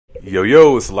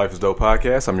Yo, it's the Life is Dope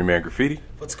podcast. I'm your man Graffiti.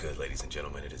 What's good, ladies and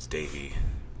gentlemen? It is Davey.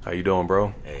 How you doing,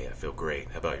 bro? Hey, I feel great.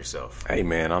 How about yourself? Hey,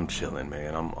 man, I'm chilling,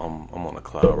 man. I'm on a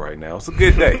cloud right now. It's a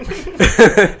good day.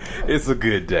 It's a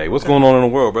good day. What's going on in the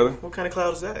world, brother? What kind of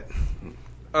cloud is that?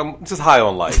 Just high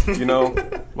on life. You know,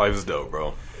 life is dope,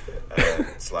 bro.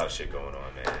 It's a lot of shit going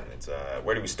on, man. It's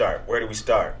where do we start?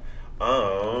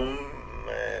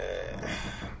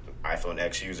 iPhone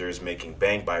X users making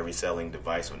bank by reselling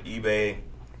device on eBay.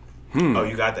 Oh,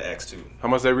 you got the X too. How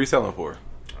much they reselling for?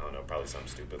 I don't know, probably something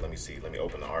stupid. Let me see. Let me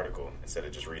open the article instead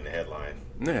of just reading the headline.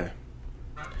 Yeah.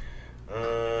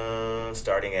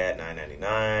 Starting at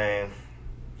 $9.99.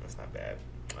 That's not bad.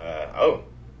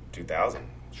 $2,000.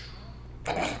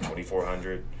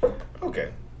 $2,400.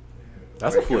 Okay.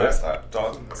 That's a flip. Start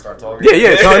talking.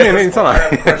 Yeah, Tony, anytime. I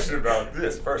have a question about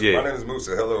this. First, Yeah. my name is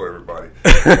Musa. Hello, everybody.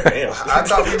 Damn. I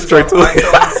thought we was Straight to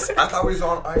it. I thought we was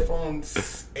on iPhone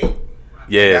 8.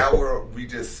 Yeah. Now we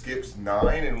just skipped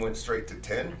 9 and went straight to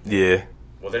 10. Yeah.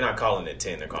 Well, they're not calling it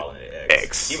 10. They're calling it X.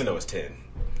 X. Even though it's 10.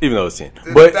 Even though it's 10.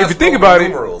 But if you think about it,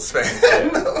 numerals, man.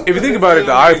 if you think about it,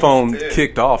 the iPhone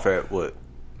kicked off at what?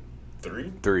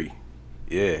 3?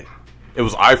 Yeah. It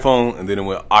was iPhone, and then it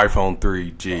went iPhone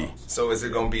 3G. So is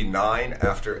it going to be 9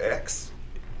 after X?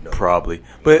 No. Probably.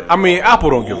 But, I mean, Apple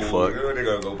don't give a fuck. They're going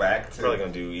to go back to... Probably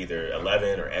going to do either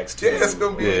 11 or X2. Yeah, it's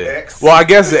going to be X. Well, I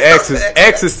guess the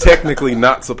X is technically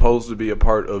not supposed to be a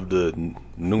part of the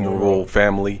numeral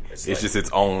family. It's like, just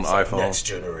its own iPhone. Next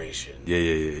generation.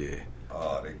 Yeah.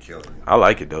 Oh, they killed me. I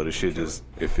like it, though. This shit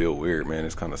it feel weird, man.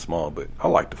 It's kind of small, but I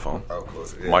like the phone. Oh, of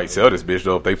course. Yeah, Might sell this bitch,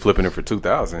 though, if they flipping it for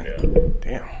 $2,000. Yeah.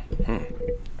 Damn.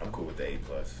 I'm cool with the A+.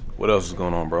 What else is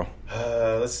going on, bro?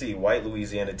 Let's see. White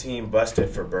Louisiana team busted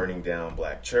for burning down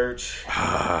black church.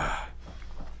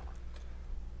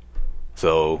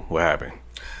 So, what happened?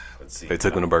 Let's see. They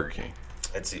took him to Burger King.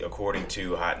 Let's see. According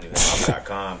to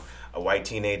hotnews.com, a white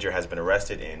teenager has been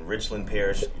arrested in Richland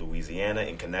Parish, Louisiana,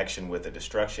 in connection with the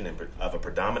destruction of a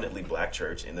predominantly black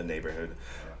church in the neighborhood.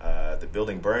 The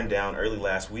building burned down early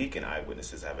last week, and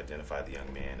eyewitnesses have identified the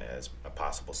young man as a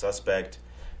possible suspect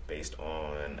based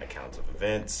on accounts of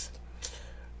events.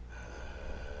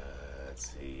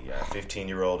 Let's see. A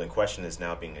 15-year-old in question is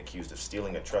now being accused of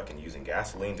stealing a truck and using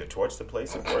gasoline to torch the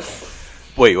place of worship.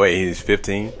 Wait, he's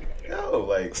 15? No,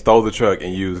 like... Stole the truck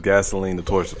and used gasoline to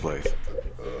torch the place.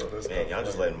 Man, y'all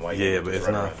just letting white... Yeah, but it's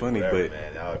not funny, but...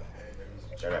 Man, y'all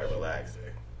gotta relax.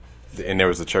 And there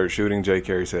was a church shooting, Jay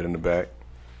Carey said in the back.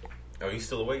 Oh, you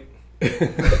still awake?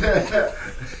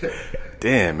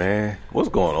 Damn, man. What's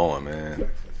going on,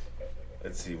 man?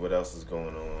 Let's see, what else is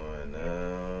going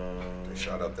on? They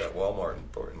shot up that Walmart in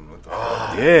Thornton. What the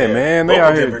fuck? Yeah, man. They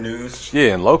out here. Denver news.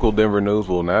 Yeah, in local Denver news,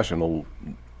 well, national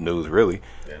news, really.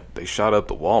 Yeah. They shot up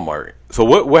the Walmart. So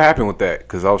what happened with that?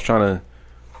 Because I was trying to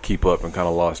keep up and kind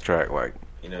of lost track. Like,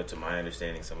 to my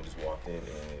understanding, someone just walked in and...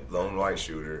 Lone white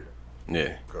shooter.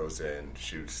 Yeah. Goes in,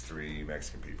 shoots 3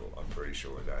 Mexican people. I'm pretty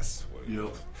sure that's what it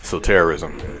was. So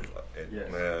terrorism.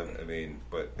 Man, I mean,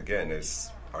 but again,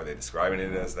 are they describing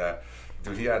it as that?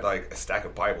 Dude, he had like a stack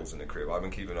of Bibles in the crib. I've been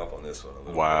keeping up on this one a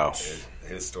little bit.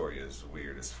 His story is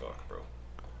weird as fuck, bro.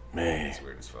 Man. It's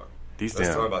weird as fuck. Let's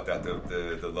talk about that,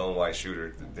 the lone white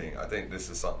shooter thing. I think this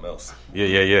is something else. Yeah.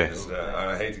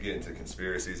 I hate to get into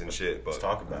conspiracies and shit, but let's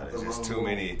talk about it. There's too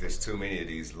many of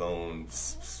these lone,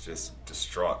 just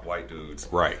distraught white dudes.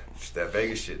 Right. That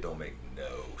Vegas shit don't make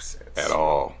no sense. At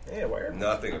all. Yeah, why?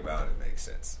 Nothing about it makes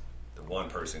sense. The one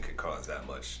person could cause that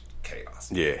much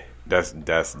chaos. Yeah, that's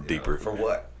deeper. For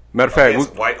what? Matter of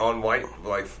fact, white on white,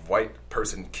 like white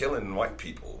person killing white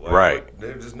people. Like, right.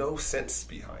 There's no sense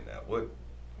behind that.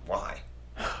 Why?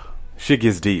 Shit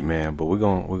gets deep, man. But we're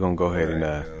gonna go ahead and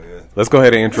let's go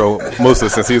ahead and intro Musa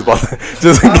since he's about to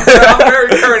just. I'm very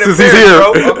current affairs, he's here.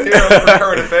 Bro. I'm here for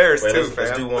current affairs too, fam.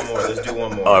 Let's do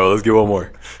one more. All right, well, let's get one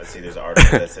more. Let's see. There's an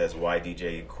article that says why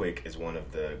DJ Quick is one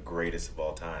of the greatest of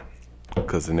all time.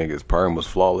 Because the nigga's perm was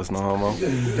flawless, no homo.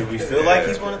 Do we feel like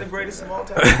he's one of the greatest of all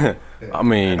time? I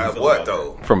mean, at what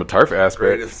though? From a turf aspect.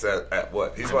 Greatest at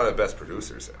what? He's one of the best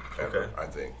producers ever. Okay. I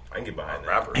think. I can get behind that.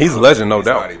 Rapper. He's a legend, no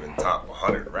doubt. He's not even top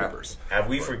 100 rappers. Have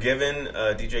we forgiven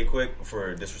DJ Quick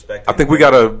for disrespecting? I think we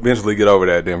gotta eventually get over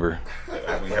that, Denver.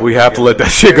 We have to let that him?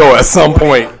 shit go at some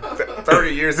point.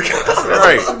 30 years ago.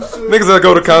 Right. Niggas that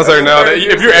go to concert now,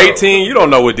 if you're 18, you don't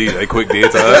know what DJ Quick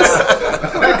did to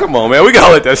us. Hey, come on, man. We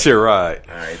gotta let that shit ride.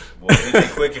 All right. Well,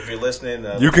 DJ Quick, if you're listening,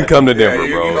 you can come to Denver,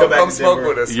 bro. Come smoke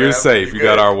with us. You're safe. You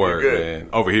got our word, man.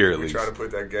 Over here, at least. We're trying to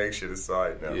put that gang shit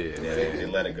aside now. Yeah, they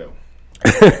let it go.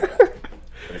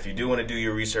 But if you do want to do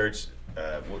your research,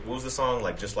 what was the song?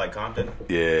 Like Just Like Compton?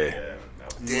 Yeah.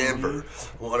 Denver.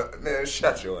 Man,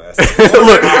 shut your ass.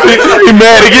 Look, he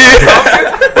mad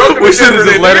again. We should have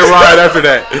just let it ride after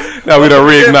that. Now we done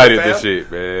reignited this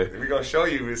shit, man. We're going to show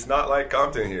you it's not like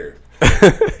Compton here.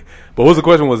 But what's the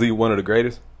question? Was he one of the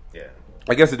greatest? Yeah.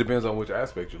 I guess it depends on which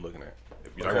aspect you're looking at.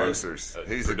 If you're Producers.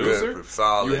 He's producer? a good,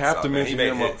 solid. You have to mention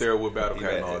him hits. up there with Battle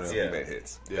Cat and all hits. that. Yeah. He made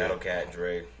hits. Yeah. Battle Cat,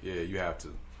 Dre. Yeah, you have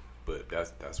to. But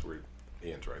that's where it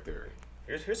ends right there.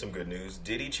 Here's some good news.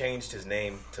 Diddy changed his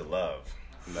name to Love.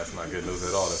 And that's not good news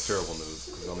at all. That's terrible news.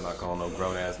 Because I'm not calling no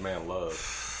grown ass man Love.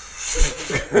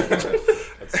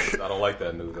 I don't like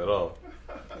that news at all.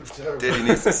 Diddy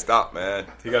needs to stop, man.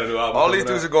 He got a new album. All these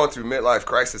dudes are going through midlife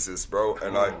crises, bro,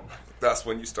 and that's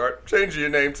when you start changing your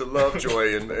name to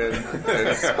Lovejoy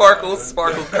and Sparkle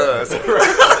Cuz.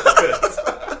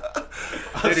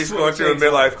 Diddy's going through a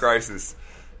midlife crisis.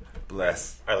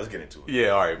 Bless. All right, let's get into it. Yeah,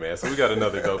 all right, man. So we got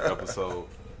another dope episode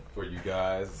for you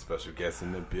guys. A special guest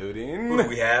in the building. Who do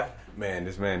we have? Man,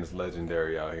 this man is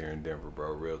legendary out here in Denver,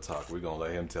 bro. Real talk. We're going to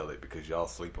let him tell it because y'all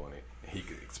sleep on it. He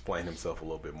could explain himself a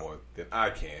little bit more than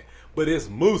I can. But it's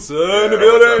Musa in the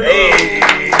building.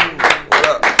 Hey, what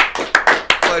up?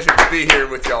 Pleasure to be here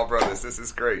with y'all, brothers. This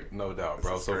is great. No doubt,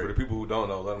 bro. So for the people who don't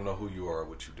know, let them know who you are and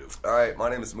what you do. All right, my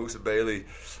name is Musa Bailey.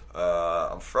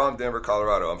 I'm from Denver,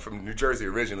 Colorado. I'm from New Jersey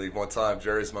originally. One time,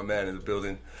 Jerry's my man in the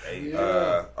building. Hey.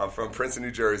 I'm from Princeton,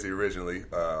 New Jersey originally.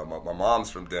 My mom's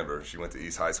from Denver. She went to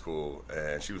East High School,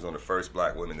 and she was one of the first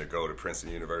black women to go to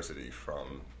Princeton University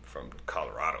from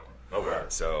Colorado. Okay.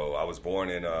 So I was born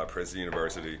in Princeton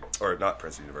University, or not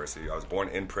Princeton University. I was born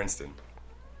in Princeton.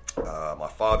 My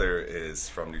father is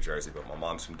from New Jersey, but my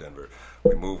mom's from Denver.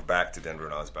 We moved back to Denver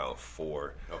when I was about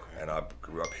 4, and I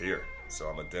grew up here. So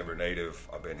I'm a Denver native.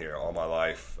 I've been here all my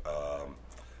life.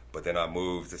 But then I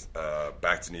moved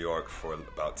back to New York for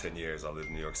about 10 years. I lived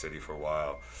in New York City for a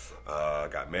while.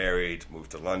 Got married,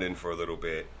 moved to London for a little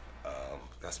bit.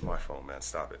 That's my phone, man.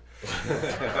 Stop it.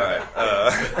 All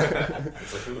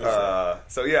right.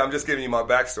 So yeah, I'm just giving you my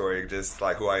backstory, just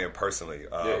like who I am personally.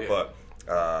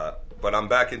 But I'm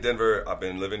back in Denver. I've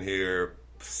been living here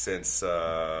since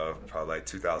probably like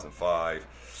 2005.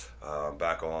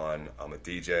 Back on. I'm a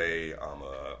DJ. I'm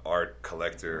a art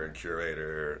collector and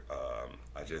curator.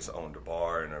 I just owned a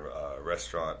bar and a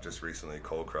restaurant just recently.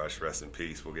 Cold Crush, rest in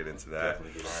peace. We'll get into that.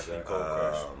 Definitely get into that. Cold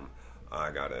Crush. I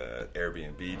got an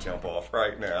Airbnb jump off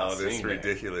right now. This is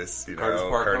ridiculous. You Curtis know,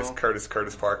 Park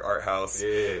Curtis Park Art House.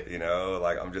 Yeah. You know,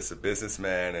 like I'm just a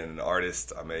businessman and an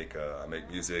artist. I make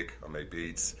music. I make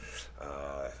beats.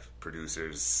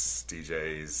 Producers,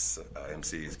 DJs,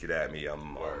 MCs get at me.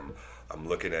 I'm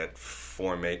looking at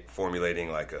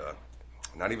formulating like a,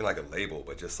 not even like a label,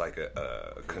 but just like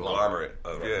a conglomerate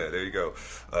of there you go,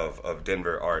 of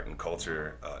Denver art and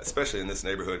culture, especially in this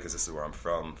neighborhood because this is where I'm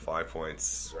from. 5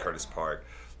 Points, Curtis Park,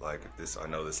 like this. I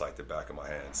know this like the back of my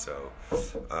hand. So,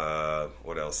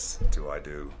 what else do I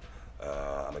do?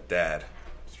 I'm a dad.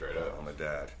 Straight up, I'm a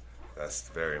dad. That's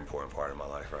a very important part of my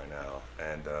life right now.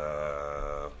 And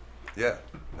yeah,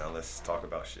 now let's talk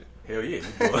about shit. Hell yeah,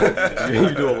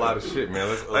 you do a lot of shit,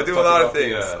 man. I do a lot of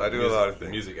things. I do a lot of things.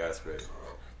 The music aspect.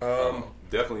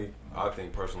 Definitely, I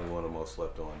think personally one of the most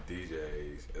slept on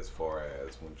DJs as far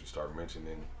as when you start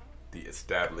mentioning the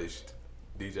established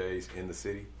DJs in the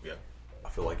city. Yeah, I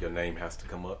feel like your name has to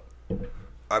come up.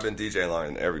 I've been DJ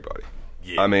lining everybody.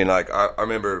 Yeah. I mean, like I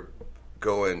remember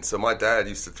going. So my dad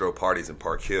used to throw parties in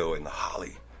Park Hill in the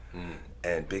Holly,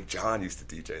 and Big John used to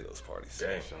DJ those parties.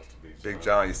 Dang. Big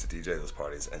John used to DJ those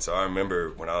parties, and so I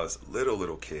remember when I was a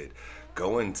little kid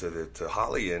going to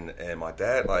Holly and my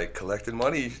dad like collecting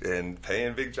money and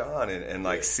paying Big John and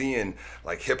like seeing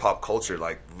like hip hop culture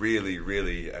like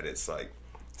really at its like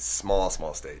small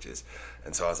stages,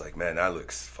 and so I was like, man, that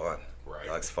looks fun. Right.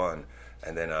 That looks fun.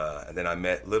 And then I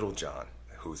met Little John,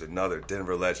 who's another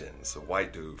Denver legend. It's a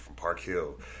white dude from Park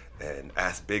Hill, and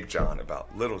asked Big John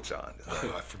about Little John.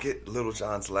 I forget Little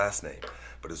John's last name,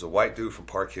 but it's a white dude from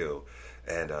Park Hill,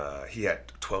 and he had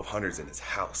 1200s in his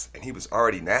house, and he was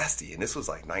already nasty, and this was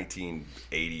like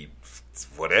 1980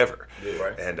 whatever. Yeah,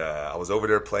 right. And I was over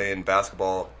there playing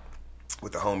basketball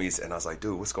with the homies, and I was like,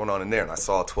 dude, what's going on in there? And I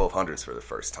saw 1200s for the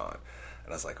first time,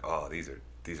 and I was like, oh, these are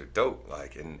dope.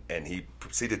 Like, and he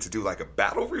proceeded to do like a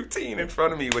battle routine in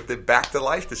front of me with the Back to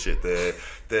Life the shit.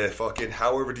 The fucking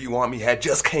However Do You Want Me had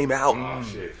just came out. Oh,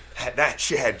 shit. That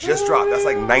shit had just dropped. That's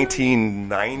like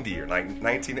 1990 or like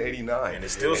 1989. And it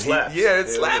still slaps. It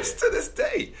slaps to this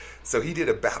day. So he did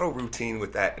a battle routine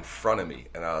with that in front of me,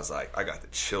 and I was like, I got the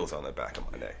chills on the back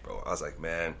of my neck, bro. I was like,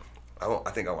 man, I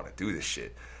think I want to do this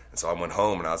shit. And so I went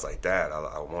home and I was like, Dad, I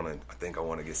think I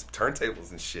want to get some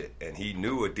turntables and shit. And he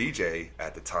knew a DJ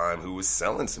at the time who was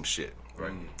selling some shit.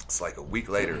 Right. It's like a week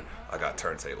later, I got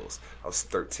turntables. I was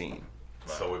 13.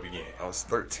 So it began. I was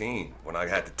 13 when I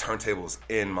had the turntables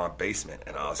in my basement,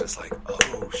 and I was just like,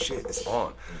 oh shit, it's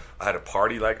on. I had a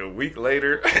party like a week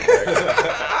later.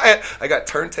 I got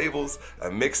turntables,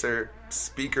 a mixer,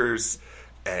 speakers,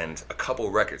 and a couple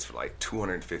records for like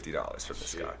 $250 from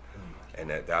this guy. And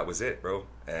that was it, bro.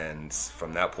 And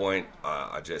from that point,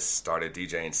 I just started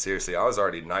DJing seriously. I was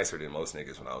already nicer than most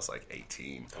niggas when I was like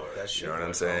 18. Oh, that's shit. You know what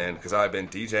I'm saying? Because I've been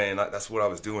DJing. That's what I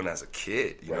was doing as a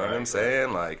kid. You know what I'm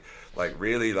saying? Like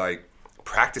really like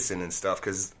practicing and stuff,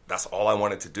 because that's all I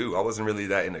wanted to do. I wasn't really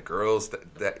that into girls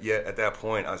that yet at that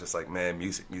point. I was just like, man,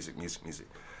 music.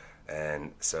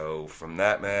 And so from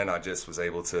that, man, I just was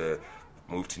able to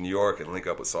move to New York and link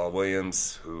up with Saul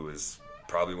Williams, who is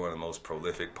probably one of the most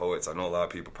prolific poets. I know a lot of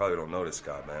people probably don't know this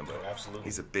guy, man, but absolutely,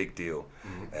 he's a big deal.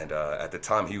 And at the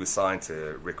time, he was signed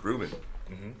to Rick Rubin.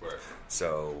 Right.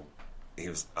 So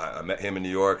I met him in New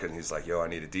York, and he's like, yo, I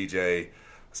need a DJ. I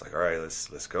was like, all right,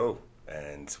 let's go.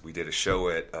 And we did a show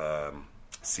at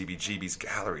CBGB's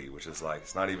Gallery, which is like,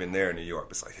 it's not even there in New York,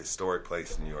 but it's like a historic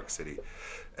place in New York City.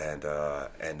 And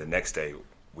the next day,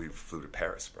 we flew to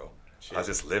Paris, bro. Shit. I was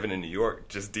just living in New York,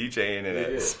 just DJing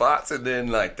at spots, and then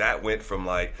like that went from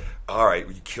like, all right,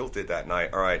 we killed it that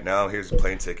night. All right, now here's a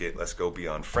plane ticket. Let's go be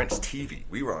on French TV.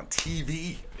 We were on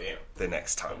TV the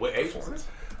next time. What age was this?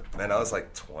 Man, I was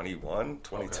like 21,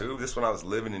 22. Okay. This when I was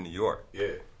living in New York.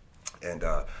 Yeah. And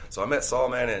so I met Saul,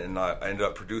 man, and I ended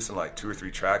up producing like 2 or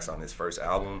 3 tracks on his first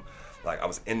album. Like, I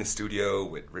was in the studio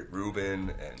with Rick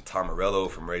Rubin and Tom Morello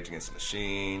from Rage Against the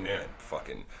Machine, and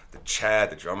fucking the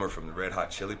Chad, the drummer from the Red Hot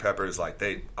Chili Peppers. Like,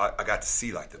 I got to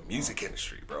see like the music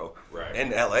industry, bro. Right. In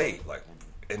LA, like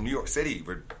in New York City,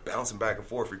 we're bouncing back and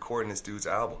forth recording this dude's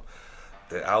album.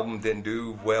 The album didn't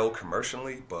do well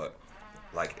commercially, but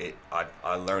like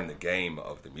I learned the game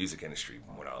of the music industry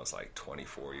when I was like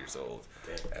 24 years old.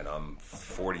 Damn. And I'm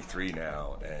 43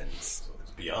 now, and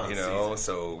beyond, you know, season.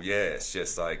 so yeah, it's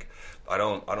just like I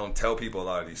don't tell people a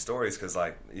lot of these stories because,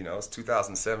 like, you know, it's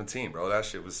 2017, bro. That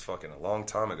shit was fucking a long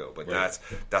time ago. But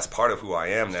that's part of who I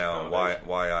am now, and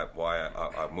why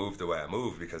I moved the way I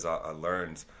moved, because I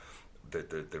learned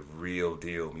the real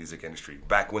deal music industry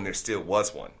back when there still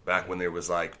was one. Back when there was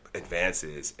like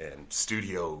advances and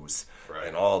studios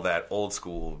and all that old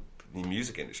school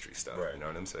music industry stuff. Right. You know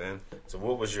what I'm saying? So,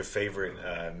 what was your favorite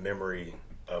memory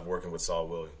of working with Saul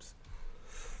Williams?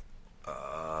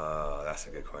 That's a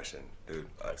good question, dude.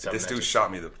 This dude showed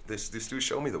me this dude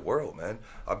showed me the world, man.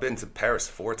 I've been to Paris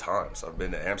 4 times. I've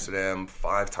been to Amsterdam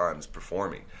 5 times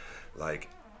performing. Like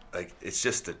it's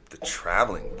just the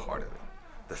traveling part of it.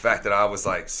 The fact that I was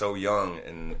like so young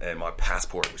and my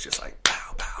passport was just like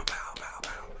pow pow pow pow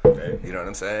pow. Okay. You know what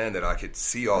I'm saying? That I could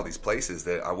see all these places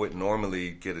that I wouldn't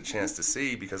normally get a chance to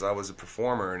see because I was a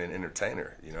performer and an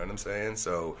entertainer. You know what I'm saying?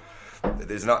 So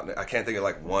I can't think of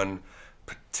like one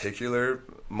particular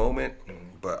moment,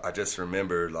 but I just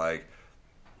remember like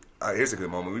here's a good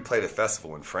moment. We played a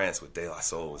festival in France with De La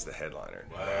Soul was the headliner.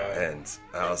 Wow. And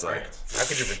I was like, how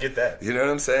could you forget that? You know what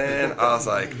I'm saying? I was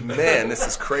like, man, this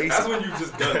is crazy. That's when you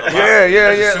just done a lot.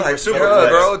 Yeah. Super, like, super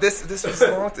bro, this was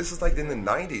long. This was like in the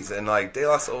 90s, and like De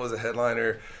La Soul was a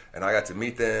headliner, and I got to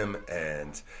meet them,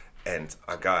 and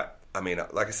I mean,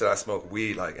 like I said, I smoke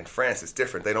weed. Like in France, it's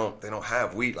different. They don't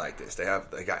have weed like this. They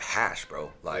got hash,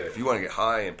 bro. Like if you want to get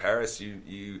high in Paris,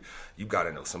 you got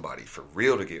to know somebody for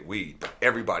real to get weed. But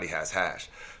everybody has hash.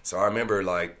 So I remember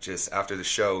like just after the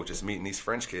show, just meeting these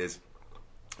French kids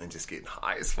and just getting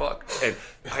high as fuck. And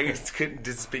I couldn't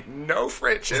just speak no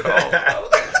French at all.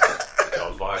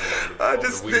 I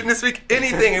just didn't speak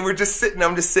anything, and I'm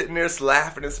just sitting there just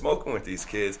laughing and smoking with these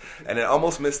kids, and I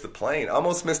almost missed the plane.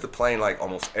 Like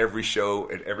almost every show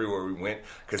and everywhere we went,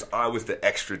 because I was the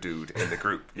extra dude in the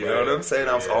group. You know what I'm saying?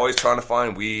 I was always trying to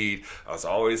find weed. I was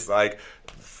always like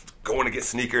going to get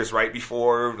sneakers right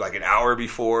before, like an hour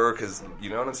before, because you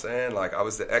know what I'm saying? Like I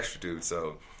was the extra dude,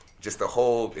 so just the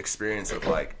whole experience of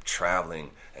like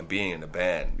traveling and being in a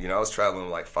band. You know, I was traveling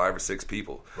with like 5 or 6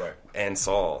 people, and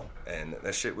Saul, and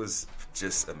that shit was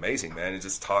just amazing, man. It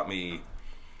just taught me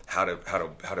how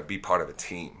to be part of a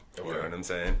team. You know what I'm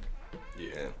saying?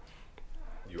 Yeah.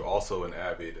 You're also an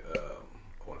avid,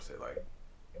 I want to say like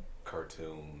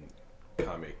cartoon,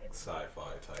 comic,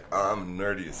 sci-fi type. I'm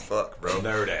nerdy as fuck, bro.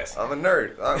 Nerd ass. I'm a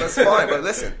nerd. That's fine, but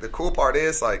listen, the cool part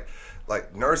is like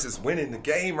nerds is winning the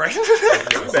game right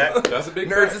now. That's a big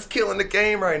nerds fact. is killing the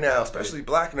game right now, especially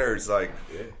black nerds. Like,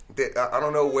 I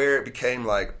don't know where it became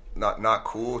like not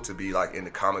cool to be like into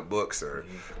comic books or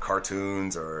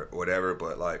cartoons or whatever,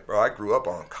 but like, bro, I grew up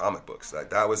on comic books. Like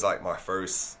that was like my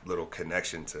first little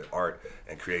connection to art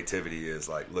and creativity, is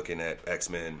like looking at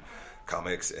X-Men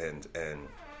comics and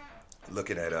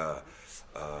looking at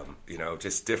you know,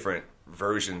 just different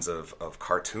versions of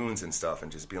cartoons and stuff,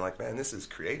 and just being like, man, this is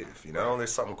creative, you know,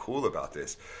 there's something cool about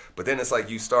this. But then it's like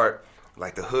you start,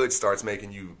 like the hood starts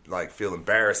making you like feel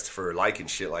embarrassed for liking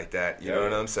shit like that, you know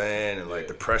what I'm saying? And like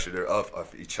the pressure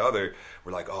of each other,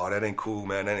 we're like, oh, that ain't cool,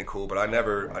 man, that ain't cool. But I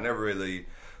never really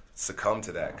succumbed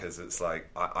to that, because it's like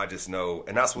I just know,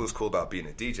 and that's what's cool about being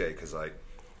a DJ, because like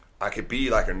I could be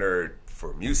like a nerd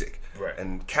for music, right?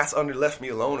 And cats left me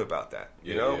alone about that.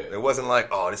 You know, it wasn't like,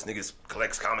 oh, this nigga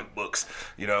collects comic books.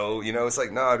 You know, it's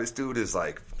like, nah, this dude is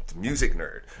like the music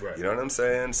nerd. Right. You know what I'm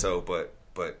saying? So, but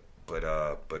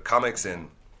comics and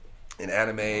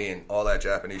anime and all that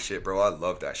Japanese shit, bro, I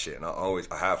love that shit, and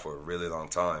I have for a really long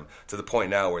time, to the point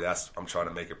now where I'm trying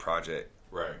to make a project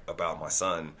about my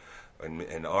son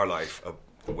and our life,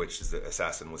 which is the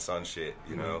Assassin with Son shit.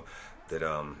 You know,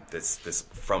 that's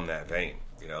from that vein.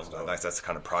 You know, that's the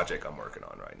kind of project I'm working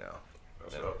on right now.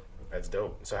 That's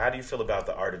dope. So how do you feel about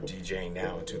the art of DJing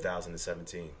now in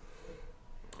 2017?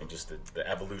 And just the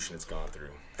evolution it's gone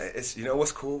through? It's, you know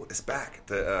what's cool? It's back.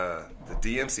 The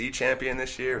DMC champion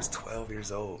this year is 12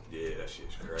 years old. Yeah, that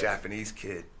shit's crazy. Japanese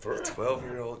kid.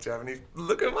 12-year-old Japanese.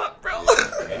 Look him up, bro.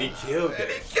 And he killed that.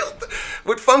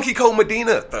 With Funky Cole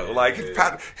Medina, though. Like,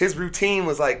 his routine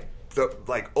was like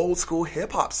old school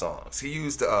hip hop songs. He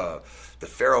used the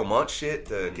Pharoah Monch shit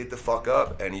to get the fuck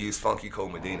up, and he used Funky Cole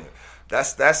Medina.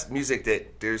 That's music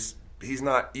that he's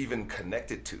not even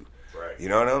connected to. Right. You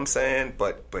know what I'm saying?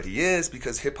 But he is,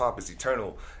 because hip hop is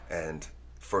eternal, and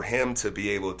for him to be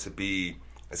able to be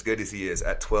as good as he is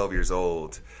at 12 years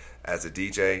old as a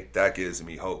DJ, that gives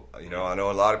me hope. You know, I know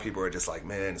a lot of people are just like,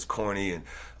 man, it's corny and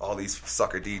all these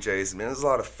sucker DJs. Man, there's a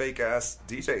lot of fake ass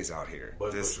DJs out here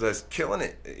that's killing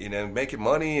it. You know, making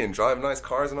money and driving nice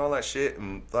cars and all that shit.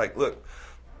 And like, look,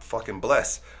 fucking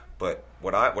bless. But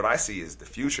what I see is the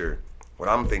future. What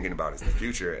I'm thinking about is the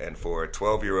future, and for a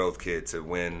 12-year-old kid to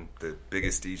win the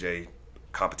biggest DJ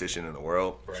competition in the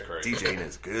world, DJing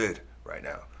is good right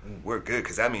now. We're good,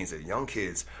 because that means that young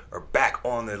kids are back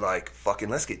on the like fucking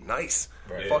let's get nice.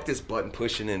 Right. Fuck this button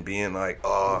pushing and being like,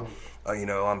 you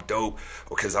know, I'm dope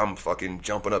because I'm fucking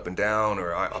jumping up and down,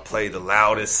 or I play the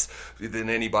loudest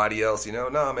than anybody else. You know,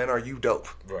 nah, man, are you dope?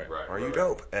 Are you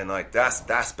dope? And like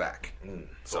that's back.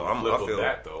 So I feel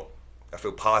that though. I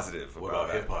feel positive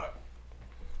about hip hop.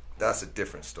 That's a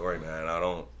different story, man.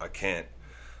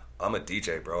 I'm a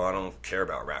DJ, bro. I don't care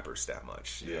about rappers that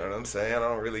much. You know what I'm saying? I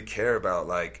don't really care about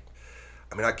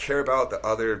I care about the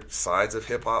other sides of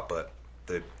hip hop, but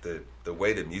the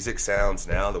way the music sounds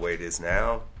now, the way it is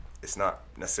now, it's not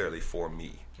necessarily for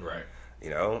me. Right.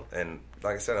 You know? And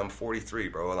like I said, I'm 43,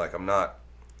 bro. Like I'm not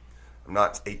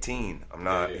 18. I'm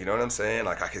not, you know what I'm saying?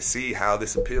 Like I can see how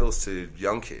this appeals to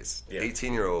young kids,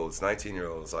 18-year-olds,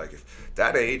 19-year-olds. Like if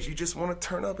that age, you just want to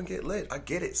turn up and get lit. I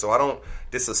get it. So I don't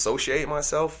disassociate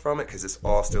myself from it, because it's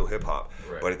all still hip hop.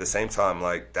 Right. But at the same time,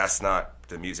 like that's not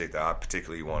the music that I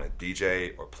particularly want to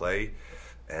DJ or play.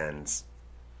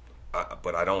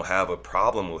 But I don't have a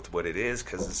problem with what it is,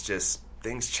 because it's just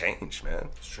things change, man.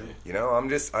 It's true. You know,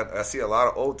 I see a lot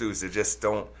of old dudes that just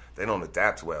don't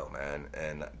adapt well, man,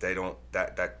 and they don't.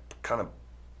 That kind of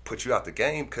puts you out the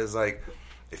game, because like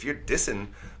if you're dissing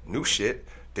new shit,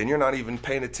 then you're not even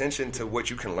paying attention to what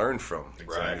you can learn from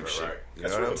new shit. You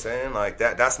know what I'm saying? Like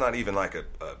that's not even like a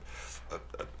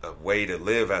way to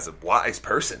live as a wise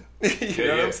person. You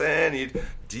know what I'm saying?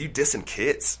 Do you dissing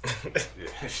kids?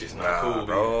 Shit's not cool,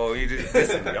 bro. You just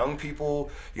dissing young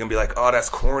people. You're gonna be like, oh, that's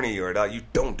corny, or you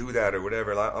don't do that, or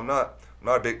whatever. Like I'm not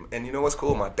a big, and you know what's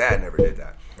cool? My dad never did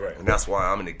that. Right. And that's why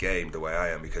I'm in the game the way I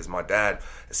am, because my dad,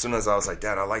 as soon as I was like,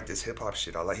 Dad, I like this hip hop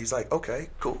shit. He's like, okay,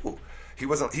 cool. He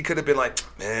could have been like,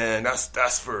 man,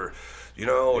 that's for, you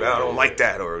know, I don't like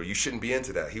that, or you shouldn't be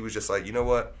into that. He was just like, you know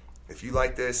what? If you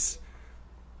like this,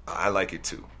 I like it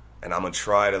too. And I'm going to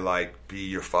try to like be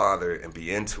your father and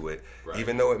be into it,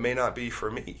 even though it may not be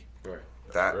for me. Right.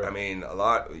 I mean,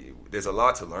 there's a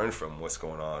lot to learn from what's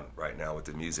going on right now with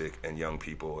the music and young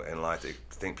people, and I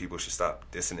think people should stop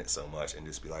dissing it so much and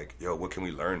just be like, yo, what can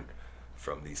we learn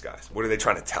from these guys? What are they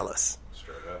trying to tell us?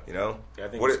 Straight up. You know? Yeah,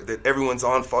 that everyone's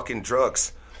on fucking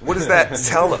drugs. What does that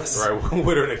tell us? Right.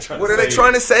 What are they trying to say? What are they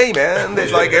trying to say, man?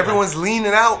 That like everyone's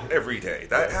leaning out every day.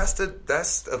 That's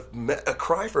a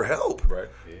cry for help. Right.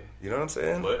 Yeah. You know what I'm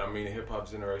saying? But I mean, the hip hop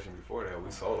generation before that, we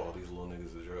sold all these little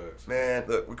niggas to drugs. Man,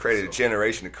 look, we created a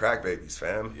generation of crack babies,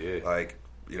 fam. Yeah. Like,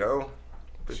 you know,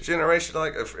 the generation,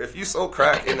 like, if you sold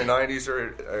crack in the 90s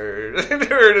or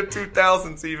the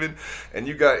 2000s even, and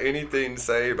you got anything to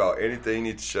say about anything,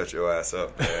 you need to shut your ass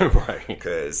up, man. Right.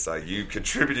 Because you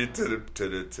contributed to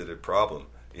the problem,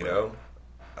 you know?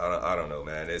 I don't know,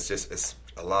 man. It's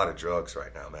a lot of drugs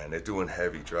right now, man. They're doing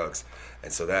heavy drugs,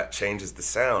 and so that changes the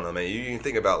sound. I mean, you can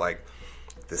think about like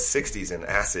the '60s and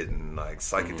acid and like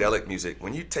psychedelic music.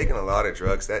 When you're taking a lot of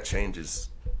drugs, that changes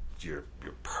your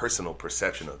personal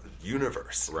perception of the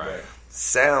universe. Right.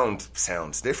 Sound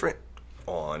sounds different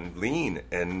on lean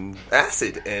and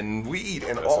acid and weed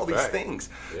and all these things.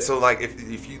 Yeah. So like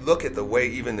if you look at the way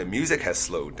even the music has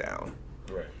slowed down,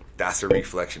 right, that's a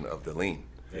reflection of the lean.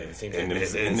 Yeah, it seems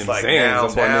it's like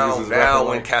now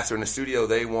when cats are in the studio,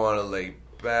 they want to lay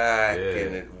back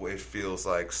and it feels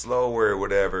like slower or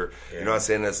whatever. Yeah. You know what I'm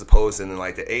saying? As opposed to in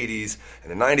like the 80s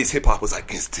and the 90s, hip hop was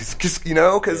like, you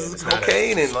know, because it's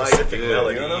cocaine and like, you know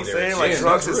what I'm saying? Like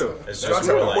drugs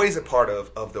are always a part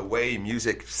of the way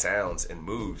music sounds and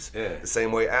moves. Yeah. The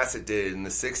same way acid did in the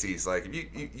 60s. Like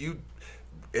if you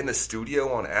in the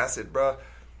studio on acid, bro,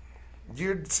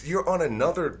 you're on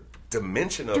another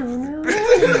dimension of you're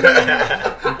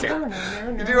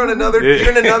in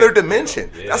another dimension.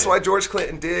 Yeah. That's why George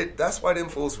Clinton that's why them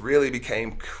fools really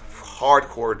became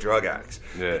hardcore drug addicts.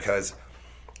 Yeah. Because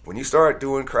when you start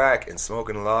doing crack and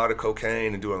smoking a lot of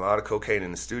cocaine and doing a lot of cocaine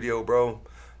in the studio, bro,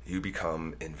 you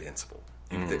become invincible.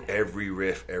 Every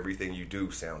riff, everything you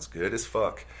do sounds good as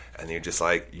fuck. And you're just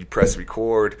like, you press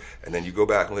record and then you go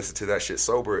back and listen to that shit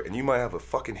sober and you might have a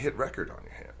fucking hit record on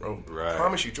your hand, bro. Right. I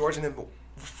promise you, George and them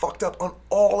fucked up on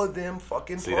all of them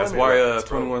fucking. See, that's why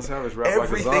 21 Savage rap like a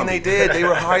zombie. Everything they did, they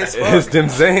were high as fuck. It's them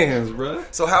Zans, bro.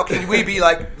 So how can we be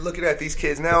like looking at these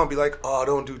kids now and be like, oh,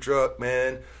 don't do drug,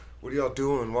 man. What are y'all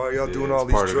doing? Why are y'all doing all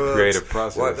these drugs? Part of the creative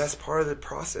process. Well, that's part of the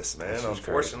process, man.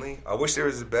 Unfortunately, I wish there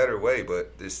was a better way,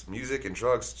 but this music and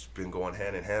drugs has been going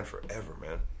hand in hand forever,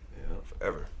 man. Yeah,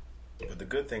 forever. But the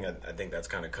good thing, I think that's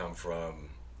kind of come from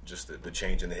just the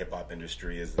change in the hip hop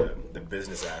industry is the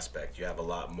business aspect. You have a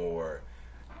lot more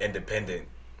independent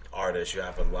artists. You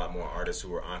have a lot more artists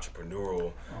who are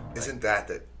entrepreneurial. Isn't that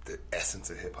the essence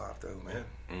of hip hop, though, man?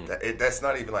 That's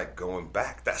not even like going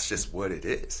back. That's just what it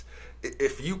is.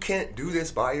 If you can't do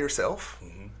this by yourself,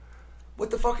 what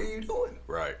the fuck are you doing?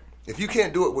 Right. If you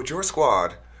can't do it with your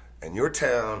squad and your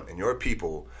town and your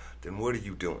people, then what are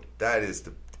you doing? That is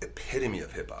the epitome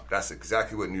of hip hop. That's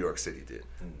exactly what New York City did.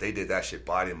 They did that shit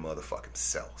by them motherfucking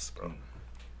selves, bro.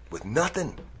 With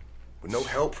nothing. With no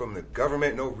help from the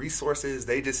government, no resources.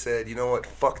 They just said, you know what,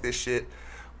 fuck this shit.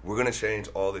 We're going to change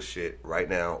all this shit right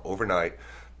now, overnight.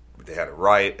 They had a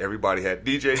riot. Everybody had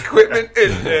DJ equipment.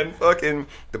 and fucking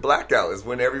the blackout is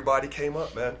when everybody came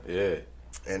up, man. Yeah.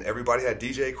 And everybody had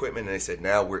DJ equipment, and they said,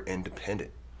 now we're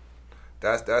independent.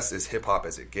 That's as hip-hop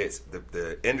as it gets.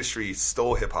 The industry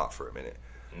stole hip-hop for a minute.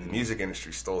 The music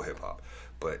industry stole hip-hop.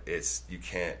 But it's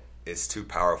too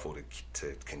powerful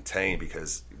to contain,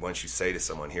 because once you say to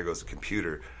someone, here goes a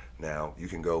computer, now you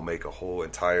can go make a whole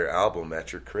entire album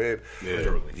at your crib.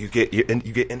 Yeah. You get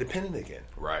independent again.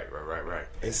 Right.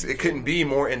 It couldn't be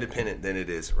more independent than it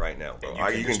is right now, bro.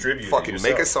 You can fucking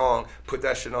make a song, put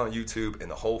that shit on YouTube, and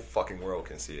the whole fucking world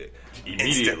can see it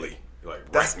immediately.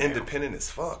 Like that's independent as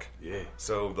fuck. Yeah.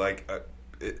 So like,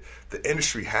 the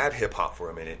industry had hip hop for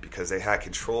a minute because they had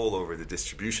control over the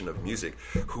distribution of music,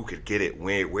 who could get it,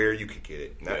 where you could get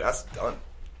it. Now that's done.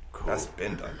 Cool. That's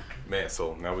been done. Man,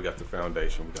 so now we got the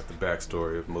foundation, we got the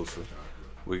backstory of Musa.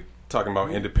 We talking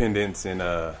about independence and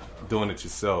doing it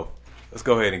yourself. Let's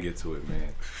go ahead and get to it, man.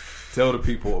 Tell the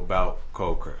people about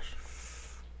Cold Crush.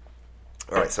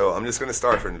 All right, so I'm just going to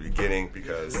start from the beginning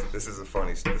because this is a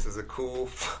cool,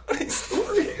 funny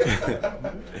story.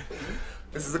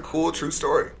 This is a cool, true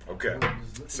story. Okay.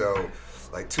 So,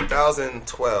 like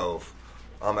 2012,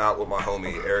 I'm out with my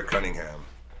homie Eric Cunningham,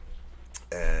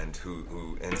 and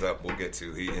who ends up,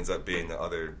 he ends up being the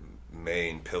other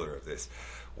main pillar of this.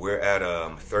 We're at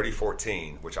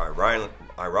 3014, which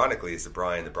ironically is the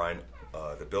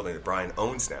building that Brian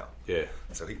owns now. Yeah.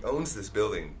 So he owns this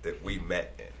building that we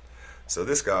met in. So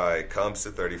this guy comes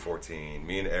to 3014.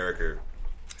 Me and Eric are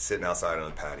sitting outside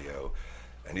on the patio,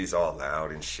 and he's all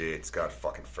loud and shit. He's got a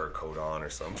fucking fur coat on or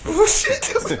some bullshit.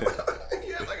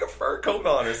 He had like a fur coat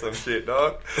on or some shit,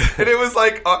 dog. And it was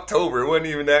like October. It wasn't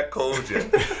even that cold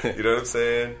yet. You know what I'm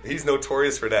saying? He's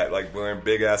notorious for that, like wearing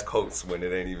big ass coats when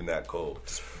it ain't even that cold.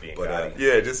 Just being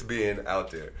just being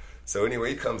out there. So anyway,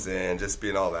 he comes in, just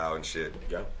being all loud and shit.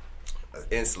 Yeah.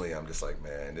 Instantly, I'm just like,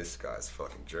 man, this guy's a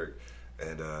fucking jerk.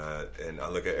 And I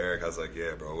look at Eric, I was like,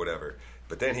 yeah, bro, whatever.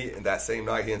 But then that same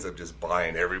night, he ends up just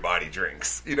buying everybody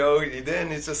drinks. You know,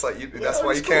 then it's just like, that's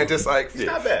why you can't just like,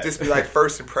 just be like,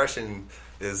 first impression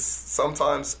is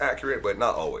sometimes accurate, but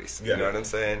not always. Yeah. You know what I'm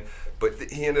saying?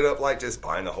 But he ended up like just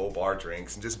buying the whole bar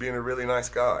drinks and just being a really nice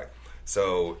guy.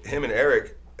 So him and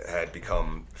Eric had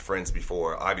become friends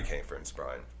before I became friends with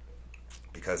Brian.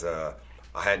 because I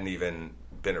hadn't even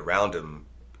been around him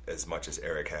as much as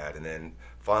Eric had. And then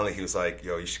finally he was like,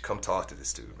 yo, you should come talk to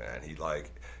this dude, man.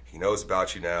 He knows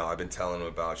about you now. I've been telling him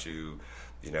about you,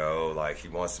 you know, like he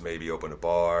wants to maybe open a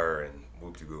bar and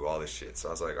whoop-de-woo, all this shit. So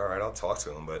I was like, all right, I'll talk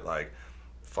to him, but like,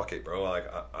 fuck it, bro.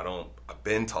 Like, I've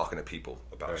been talking to people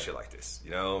about shit like this,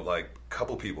 you know? Like, a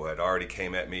couple people had already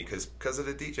came at me because of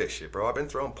the DJ shit, bro. I've been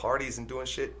throwing parties and doing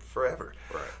shit forever.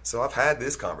 Right. So I've had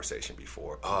this conversation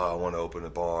before. Oh, I want to open a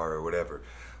bar or whatever.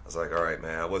 I was like, all right,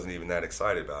 man, I wasn't even that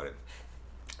excited about it.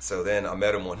 So then I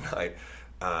met him one night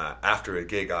after a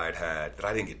gig I had that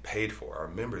I didn't get paid for. I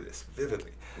remember this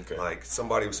vividly. Okay. Like,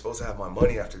 somebody was supposed to have my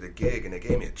money after the gig, and they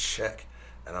gave me a check.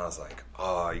 And I was like,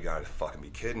 oh, you gotta fucking be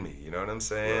kidding me. You know what I'm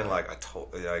saying? Right.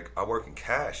 Like, I work in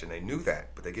cash, and they knew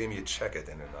that, but they gave me a check at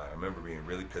the end of the night. I remember being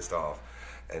really pissed off.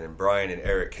 And then Brian and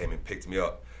Eric came and picked me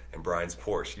up in Brian's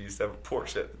Porsche. He used to have a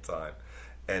Porsche at the time.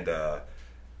 And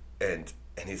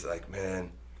he's like, man,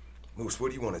 Moose,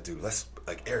 what do you want to do?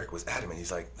 Eric was adamant.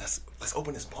 He's like, let's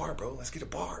open this bar, bro. Let's get a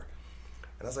bar.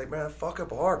 And I was like, man, fuck a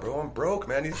bar, bro. I'm broke,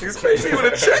 man. These niggas pay me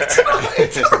with a check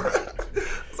tonight.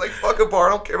 I was like, fuck a bar. I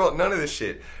don't care about none of this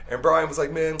shit. And Brian was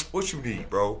like, man, what you need,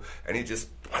 bro? And he just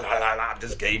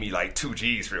gave me like 2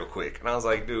 G's real quick. And I was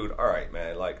like, dude, all right,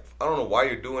 man. Like, I don't know why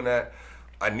you're doing that.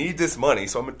 I need this money,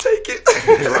 so I'm going to take it.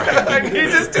 I need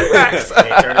this 2 racks.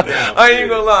 I ain't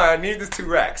going to lie. I need this 2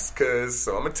 racks,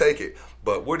 so I'm going to take it.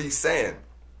 But what are you saying?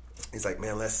 He's like,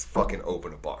 man, let's fucking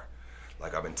open a bar.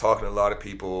 Like, I've been talking to a lot of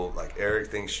people. Like, Eric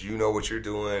thinks you know what you're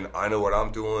doing. I know what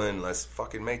I'm doing. Let's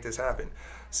fucking make this happen.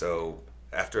 So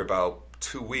after about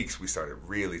 2 weeks, we started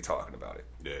really talking about it.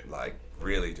 Yeah. Like,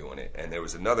 really doing it. And there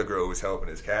was another girl who was helping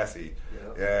us, Cassie.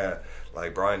 Yeah.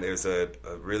 Like, Brian, there's a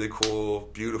really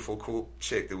cool, beautiful, cool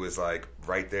chick that was, like,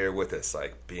 right there with us.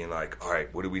 Like, being like, all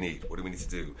right, what do we need? What do we need to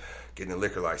do? Getting a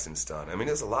liquor license done. I mean,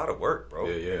 there's a lot of work, bro.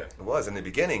 Yeah. It was. In the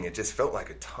beginning, it just felt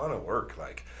like a ton of work.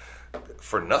 Like,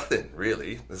 for nothing,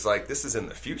 really. It's like, this is in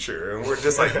the future, and we're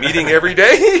just like meeting every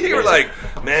day. We're like,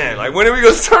 man, like, when are we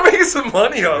gonna start making some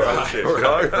money on this shit? You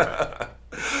know?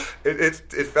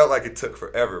 It felt like it took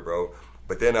forever, bro.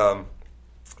 But then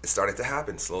it started to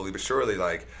happen slowly but surely.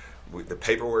 Like, the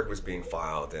paperwork was being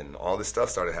filed, and all this stuff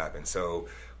started happening. So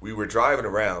we were driving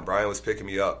around. Brian was picking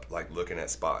me up, like, looking at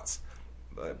spots.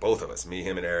 Both of us, me,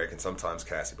 him, and Eric, and sometimes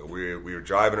Cassie. But we were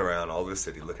driving around all over the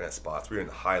city looking at spots. We were in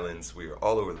the Highlands. We were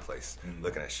all over the place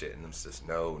looking at shit. And it was just,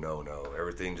 no.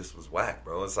 Everything just was whack,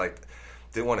 bro. It's like,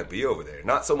 didn't want to be over there.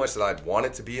 Not so much that I'd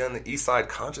wanted to be on the east side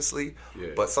consciously,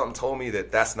 but something told me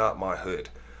that that's not my hood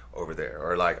over there.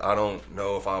 Or, like, I don't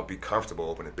know if I'll be comfortable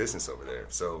opening a business over there.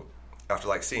 So after,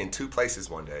 like, seeing 2 places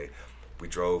one day, we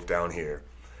drove down here.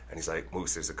 And he's like,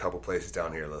 Moose, there's a couple places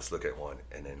down here. Let's look at one.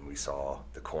 And then we saw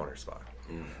the corner spot.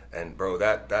 And, bro,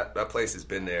 that place has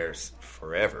been there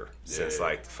forever, since,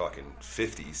 like, the fucking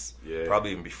 50s,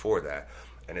 probably even before that.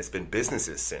 And it's been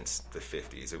businesses since the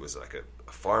 50s. It was like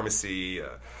a pharmacy,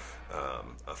 a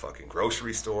fucking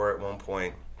grocery store at one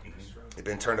point. It'd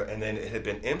been turned, and then it had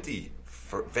been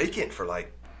vacant for,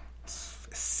 like,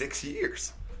 6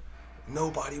 years.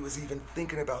 Nobody was even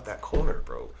thinking about that corner,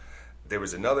 bro. There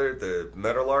was the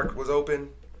Meadowlark was open,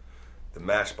 the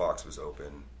Matchbox was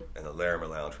open, and the Larimer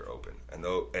Lounge were open,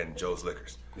 and Joe's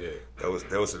Liquors. Yeah,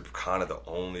 those are kind of the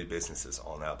only businesses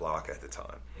on that block at the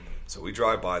time. So we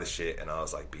drive by the shit, and I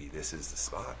was like, B, this is the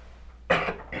spot.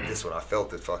 This one, I felt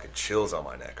the fucking chills on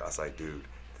my neck. I was like, dude,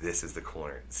 this is the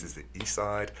corner. This is the east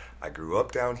side. I grew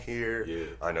up down here. Yeah.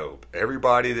 I know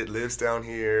everybody that lives down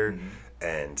here.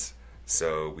 And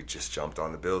so we just jumped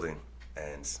on the building,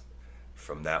 and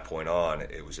from that point on,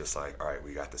 it was just like, all right,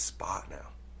 we got the spot now.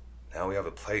 Now we have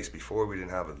a place. Before we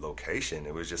didn't have a location.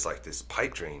 It was just like this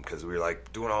pipe dream, because we were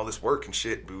like doing all this work and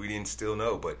shit, but we didn't still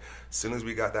know. But as soon as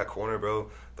we got that corner, bro,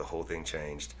 the whole thing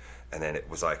changed. And then it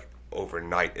was like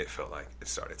overnight, it felt like it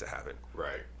started to happen.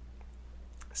 Right.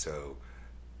 So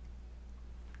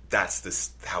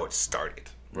that's how it started.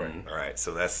 Right. All right.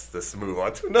 So let's move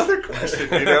on to another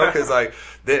question, you know, because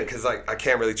I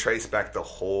can't really trace back the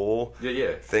whole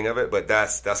thing of it, but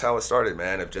that's how it started,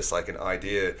 man, of just like an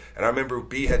idea. And I remember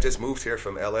B had just moved here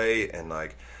from LA, and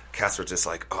like cats were just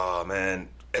like, oh man,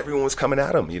 everyone was coming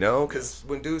at him, you know, because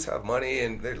when dudes have money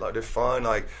and they're fun,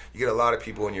 like you get a lot of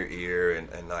people in your ear,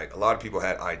 and like a lot of people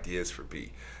had ideas for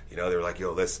B. You know, they were like,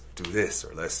 yo, let's do this,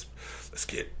 or let's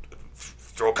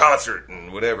throw a concert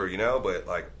and whatever, you know. But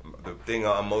like the thing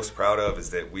I'm most proud of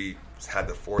is that we had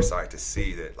the foresight to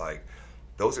see that like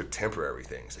those are temporary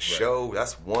things. A show,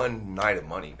 that's one night of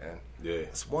money, man. Yeah,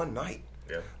 that's one night.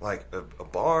 Yeah, like a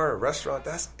bar, a restaurant,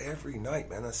 that's every night,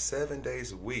 man. That's 7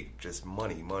 days a week, just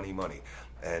money.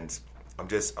 And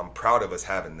I'm proud of us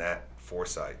having that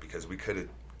foresight because we could have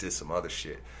did some other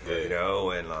shit, Yeah. you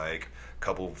know, and like a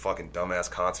couple fucking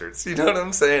dumbass concerts, you know what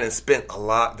I'm saying, and spent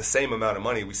the same amount of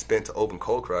money we spent to open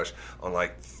Cold Crush on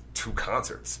like 2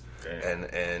 concerts. Damn.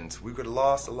 And we could have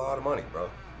lost a lot of money, bro.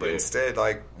 But Yeah. instead,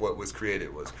 like, what was created,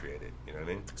 you know what I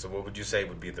mean? So what would you say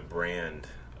would be the brand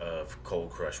of Cold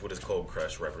Crush? What does Cold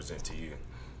Crush represent to you?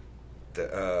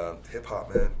 The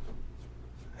hip-hop, man.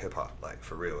 Hip-hop, like,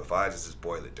 for real. If I just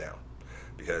boil it down.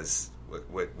 Because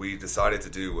what we decided to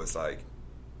do was, like,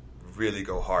 really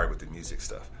go hard with the music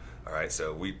stuff. All right?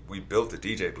 So we built the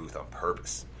DJ booth on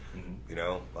purpose. You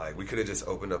know, like we could have just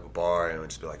opened up a bar and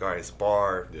just be like, all right, it's a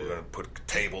bar. Yeah. We're gonna put a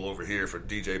table over here for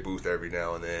DJ booth every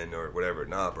now and then or whatever.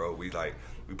 Nah, bro, we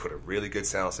put a really good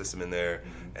sound system in there,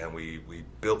 and we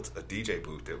built a DJ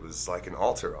booth that was like an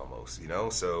altar almost. You know,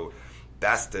 so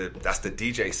that's the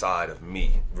DJ side of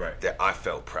me that I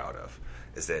felt proud of.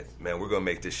 Is that, man, we're gonna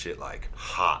make this shit like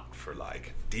hot for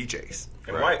like DJs.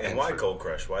 And why Cold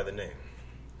Crush? Why the name?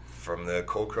 From the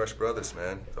Cold Crush Brothers,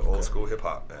 man, the old school hip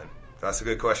hop, man. That's a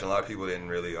good question. A lot of people didn't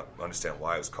really understand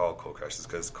why it was called Cold Crush. It's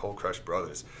because Cold Crush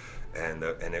Brothers, and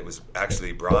it was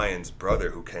actually Brian's brother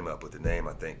who came up with the name,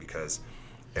 I think, because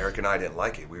Eric and I didn't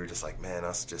like it. We were just like, man,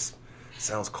 that's just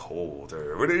sounds cold,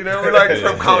 or you know, we're like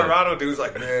from Colorado. Dude's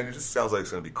like, man, it just sounds like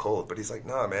it's gonna be cold. But he's like,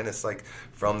 nah, man, it's like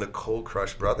from the Cold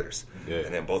Crush Brothers. Yeah.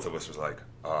 And then both of us was like,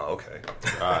 oh, okay,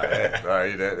 all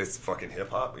right, it's fucking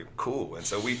hip hop, cool. And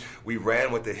so we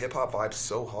ran with the hip hop vibe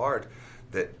so hard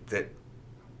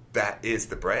that is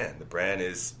the brand. The brand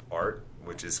is art,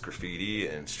 which is graffiti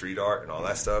and street art and all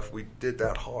that stuff. We did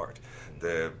that hard.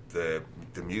 The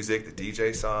music, the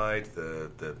DJ side,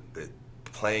 the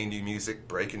playing new music,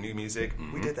 breaking new music,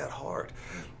 we did that hard.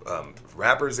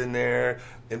 Rappers in there,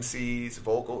 MCs,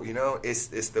 vocal, you know, it's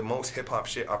the most hip hop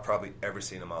shit I've probably ever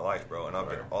seen in my life, bro. And I've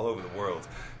been all over the world,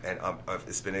 and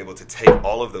it's been able to take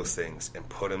all of those things and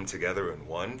put them together in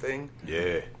one thing.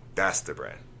 Yeah. That's the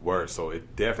brand. Word. So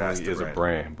it definitely is a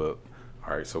brand. But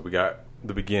all right, so we got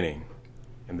the beginning,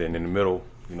 and then in the middle,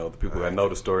 you know, the people that know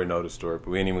the story. But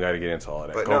we ain't even got to get into all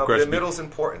that. But no, the middle's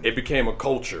important. It became a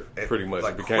culture, pretty much.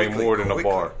 Like it became more than a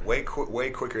bar. Way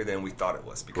quicker than we thought it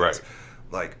was. Because,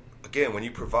 like, again, when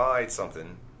you provide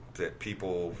something that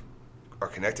people are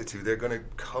connected to, they're going to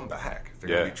come back. They're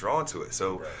going to be drawn to it.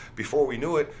 So before we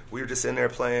knew it, we were just in there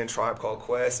playing Tribe Called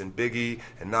Quest and Biggie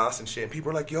and Nas and shit. And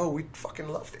people were like, yo, we fucking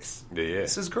love this. Yeah.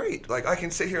 This is great. Like, I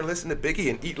can sit here and listen to Biggie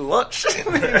and eat lunch. You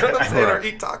know what I'm saying? Or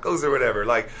eat tacos or whatever.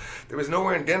 Like, there was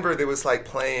nowhere in Denver that was, like,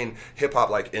 playing hip-hop,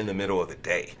 like, in the middle of the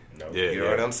day. No. You know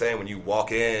what I'm saying? When you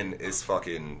walk in, it's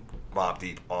fucking Mobb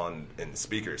Deep on in the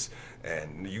speakers.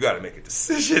 And you got to make a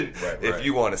decision if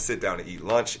you want to sit down and eat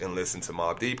lunch and listen to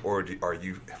Mobb Deep, or are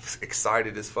you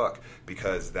excited as fuck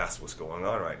because that's what's going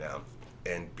on right now.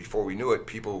 And before we knew it,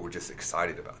 people were just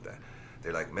excited about that.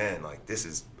 They're like, man, like, this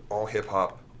is all hip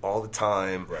hop all the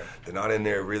time. They're not in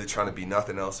there really trying to be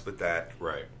nothing else but that.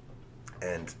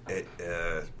 And it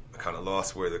kind of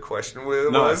lost where the question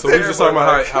was. No, so we're just talking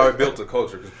about how it built the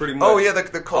culture, because pretty much. Oh yeah, the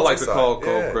culture. I like to call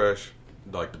Cold Crush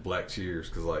like the Black Cheers,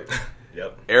 because like.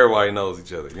 Yep. Everybody knows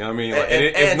each other. You know what I mean? Like, and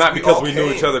it's not because we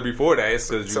knew each other before that. It's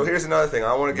because so here's another thing.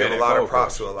 I want to give a lot of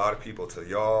props to a lot of people, to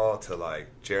y'all, to like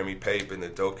Jeremy Pape and the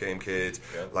Dope Game Kids.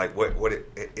 Yep. Like what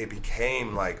it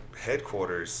became like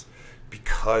headquarters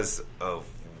because of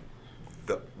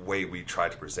the way we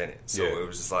tried to present it. So it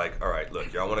was just like, all right,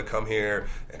 look, y'all want to come here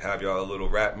and have y'all little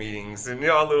rap meetings and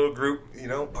y'all little group, you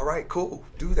know? All right, cool,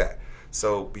 do that.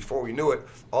 So before we knew it,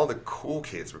 all the cool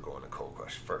kids were going to Cold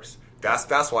Crush first.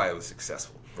 That's why it was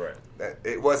successful.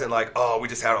 It wasn't like, oh, we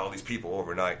just had all these people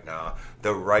overnight. Nah,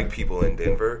 the right people in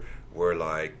Denver were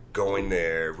like going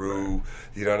there. Rue,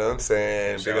 you know what I'm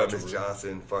saying? Big up Miss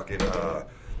Johnson, fucking,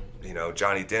 you know,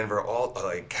 Johnny Denver, all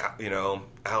like, you know,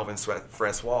 Alvin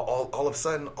Francois. All of a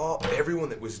sudden, everyone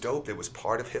that was dope, that was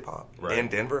part of hip hop in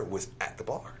Denver, was at the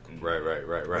bar.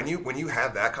 Right. When you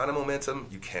have that kind of momentum,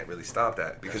 you can't really stop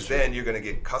that, because then you're gonna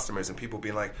get customers and people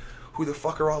being like, who the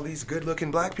fuck are all these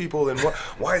good-looking black people, and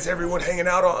why is everyone hanging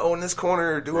out on this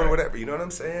corner doing whatever? You know what I'm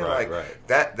saying?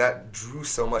 That drew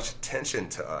so much attention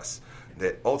to us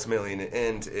that ultimately, in the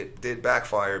end, it did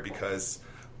backfire, because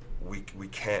we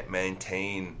can't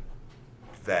maintain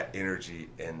that energy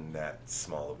in that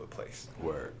small of a place.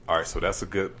 Word. All right, so that's a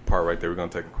good part right there. We're going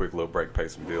to take a quick little break, pay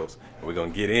some bills, and we're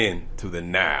going to get into the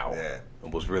now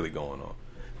and what's really going on.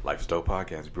 Life's Dope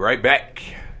Podcast. Be right back.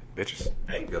 Bitches.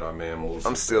 Hey. Got our man Musa.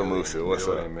 I'm still Musa. What's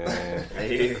up, man?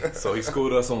 So he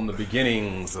schooled us on the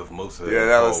beginnings of Musa. Yeah,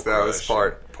 that was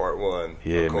part one.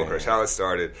 Yeah, Cold Crush, how it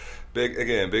started.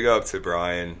 Big up to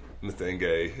Brian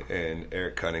Mathenge and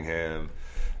Eric Cunningham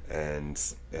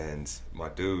and my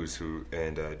dudes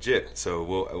Jip. So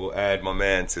we'll add my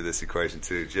man to this equation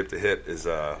too. Jip the Hip is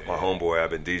my homeboy I've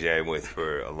been DJing with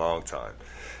for a long time,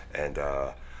 and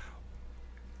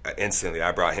instantly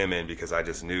I brought him in because I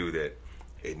just knew that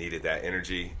it needed that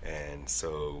energy, and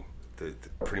so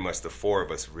pretty much the four of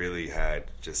us really had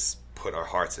just put our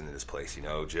hearts into this place.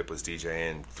 Jip was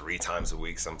DJing 3 times a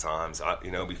week sometimes.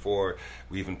 Before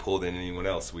we even pulled in anyone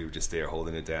else, we were just there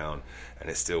holding it down, and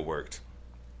it still worked.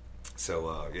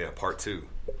 So part 2.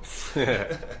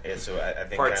 Yeah, so I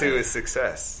think part 2 is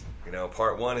success.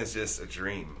 Part 1 is just a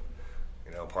dream.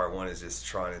 Part 1 is just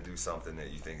trying to do something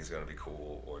that you think is going to be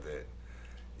cool, or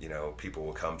that people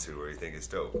will come to, or you think it's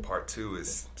dope. Part 2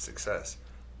 is success.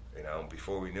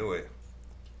 Before we knew it,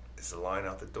 it's a line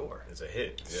out the door. It's a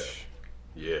hit.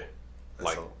 Yeah.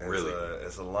 Really,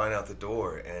 it's a line out the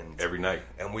door, and every night,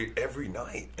 and we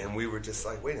were just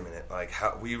like, wait a minute, like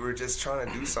how we were just trying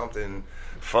to do something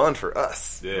fun for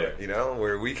us,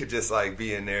 where we could just like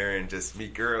be in there and just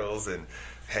meet girls and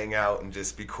hang out and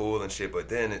just be cool and shit. But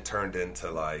then it turned into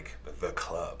like the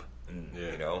club,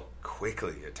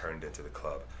 quickly it turned into the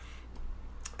club,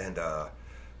 and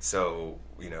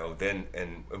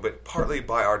but partly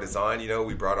by our design,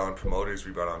 we brought on promoters.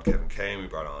 We brought on Kevin Kane. We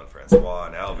brought on Francois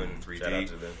and Alvin, 3D. Shout out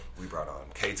to them. We brought on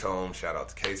K-Tone. Shout out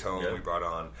to K-Tone. Yep. We brought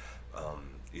on,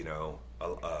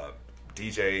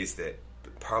 DJs that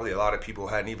probably a lot of people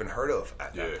hadn't even heard of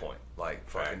at that point. Like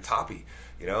fucking Toppy.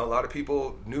 A lot of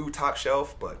people knew Top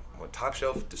Shelf, but when Top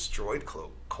Shelf destroyed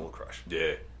Cold Crush.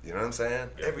 Yeah. You know what I'm saying?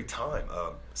 Yeah. Every time.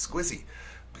 Squizzy.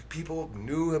 People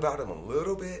knew about him a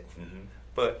little bit,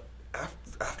 but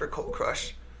after Cold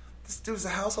Crush, this dude's a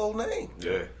household name.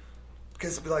 Yeah.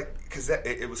 Because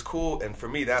it was cool, and for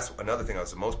me, that's another thing I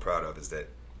was the most proud of, is that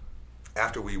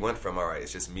after we went from, all right,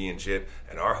 it's just me and Jip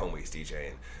and our homies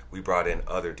DJing, we brought in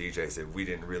other DJs that we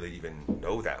didn't really even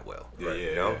know that well.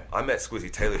 Yeah. I met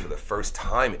Squizzy Taylor for the first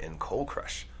time in Cold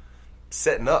Crush,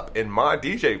 setting up in my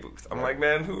DJ booth. I'm like,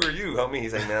 man, who are you, homie?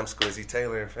 He's like, man, I'm Squizzy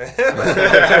Taylor. He's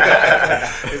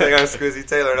like, I'm Squizzy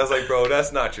Taylor. And I was like, bro,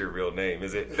 that's not your real name,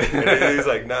 is it? And he's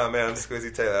like, nah, man, I'm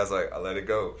Squizzy Taylor. I was like, I let it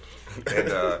go.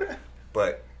 And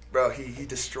but bro, he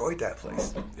destroyed that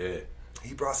place. Yeah.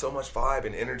 He brought so much vibe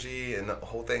and energy and the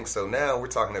whole thing. So now we're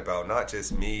talking about not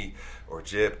just me or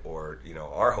Jip or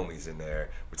our homies in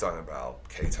there. We're talking about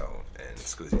K-Tone and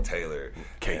Squizzy Taylor,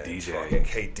 K-DJ,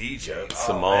 K-DJ,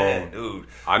 Simone, man, dude.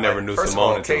 I never knew first Simone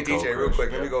of all, until K-DJ, real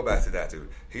quick. Let me go back to that dude.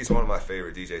 He's one of my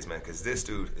favorite DJs, man, because this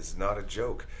dude is not a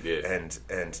joke. Yeah.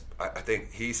 And I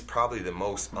think he's probably the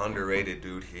most underrated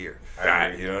dude here.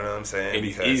 Fact. You know what I'm saying? And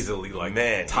he's easily like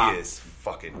man, top he is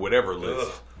fucking whatever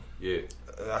list. Ugh. Yeah.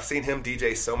 I've seen him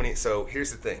DJ so many. So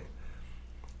here's the thing: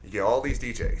 you get all these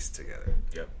DJs together,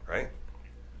 right?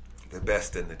 The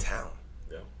best in the town,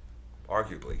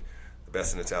 arguably the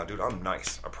best in the town. Dude, I'm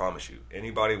nice. I promise you.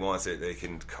 Anybody wants it, they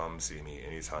can come see me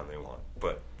anytime they want.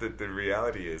 But the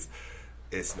reality is,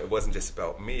 it wasn't just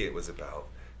about me. It was about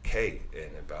K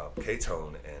and about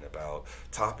K-Tone and about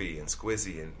Toppy and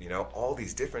Squizzy and all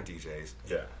these different DJs.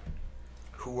 Yeah.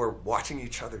 Who were watching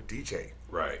each other DJ.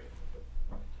 Right.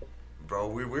 Bro,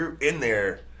 we're in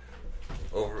there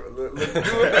doing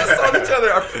this on each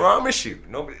other. I promise you.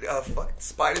 Nobody, fuck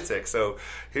Spider Tech. So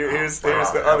here's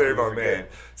the other of our man.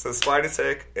 So Spider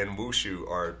Tech and Wushu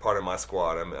are part of my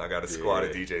squad. I got a squad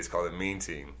of DJs called the Mean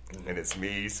Team, and it's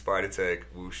me, Spider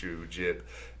Tech, Wushu, Jip,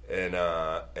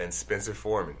 and Spencer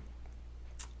Foreman.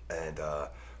 And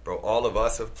bro, all of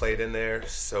us have played in there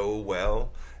so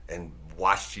well and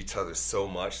watched each other so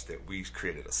much that we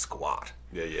created a squad.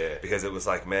 Yeah. Because it was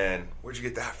like, man, where'd you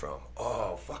get that from?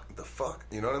 Oh, the fuck.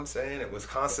 You know what I'm saying? It was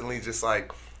constantly just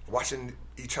like watching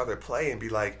each other play and be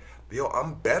like, yo,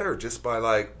 I'm better just by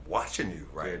like watching you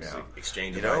right now.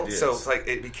 Exchanging ideas. So it's like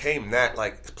it became that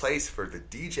like place for the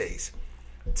DJs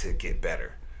to get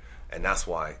better. And that's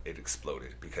why it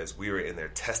exploded, because we were in there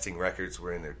testing records,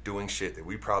 we're in there doing shit that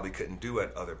we probably couldn't do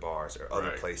at other bars or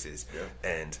other places. Yeah.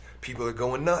 And people are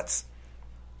going nuts.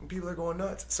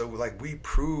 So like we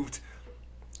proved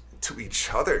to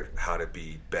each other how to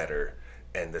be better,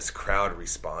 and this crowd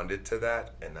responded to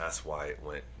that, and that's why it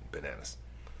went bananas.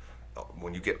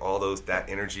 When you get all that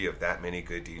energy of that many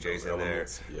good DJs in there,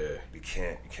 you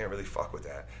can't really fuck with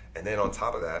that. And then on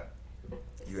top of that,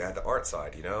 you add the art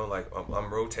side, like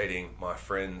I'm rotating my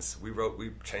friends. We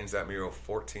changed that mural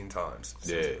 14 times.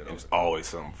 Yeah, it's always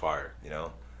something fire.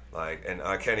 And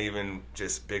I can't even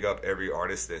just big up every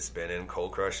artist that's been in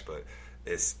Cold Crush, but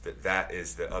that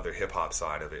is the other hip hop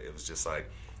side of it. It was just like,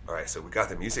 all right, so we got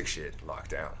the music shit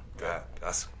locked down.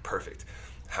 That's perfect.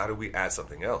 How do we add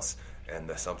something else? And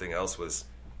the something else was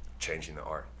changing the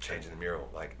art, changing the mural,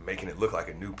 like making it look like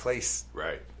a new place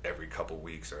Right. every couple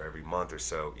weeks or every month or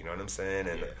so. You know what I'm saying?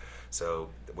 And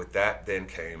so with that then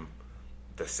came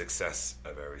the success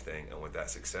of everything, and with that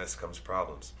success comes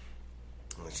problems.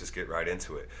 Let's just get right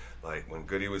into it. Like when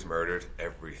Goody was murdered,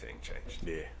 everything changed.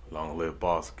 Yeah. Long live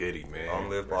Boss Goody, man. Long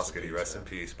live Boss Goody. Rest in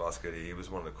peace, Boss Goody. He was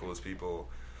one of the coolest people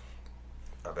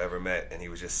I've ever met, and he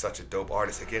was just such a dope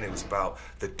artist. Again, it was about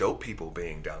the dope people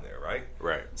being down there, right?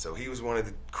 Right. So he was one of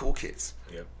the cool kids.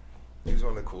 Yep. He was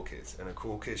one of the cool kids, and a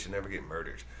cool kid should never get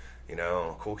murdered. You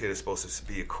know, a cool kid is supposed to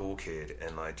be a cool kid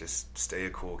and like just stay a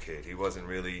cool kid. He wasn't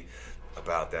really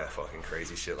about that fucking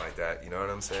crazy shit like that. You know what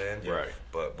I'm saying? Right.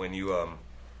 But when you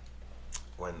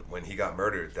when he got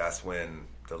murdered, that's when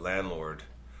the landlord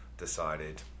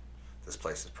decided this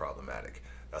place is problematic.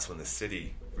 That's when the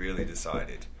city really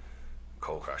decided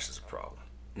Cold Crush is a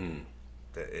problem.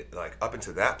 That it, like up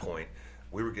until that point,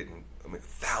 we were getting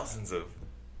thousands of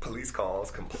police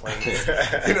calls, complaints,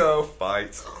 you know,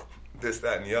 fights, this,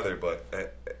 that, and the other. But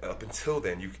up until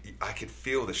then, I could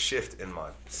feel the shift in my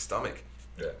stomach.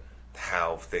 Yeah.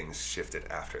 How things shifted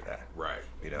after that. Right.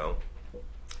 You know,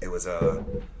 it was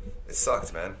it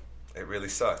sucked, man. It really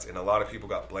sucked, and a lot of people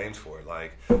got blamed for it.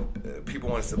 Like people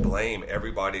wanted to blame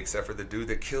everybody except for the dude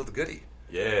that killed Goody.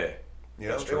 Yeah. You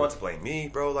know, That's they true. want to blame me,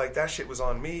 bro. Like that shit was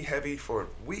on me heavy for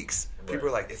weeks. People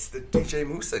were like, "It's the DJ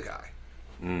Musa guy."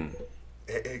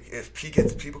 If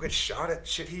people get shot at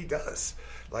shit he does,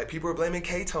 like people are blaming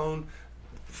K-Tone,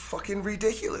 fucking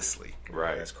ridiculously.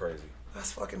 Right. That's crazy.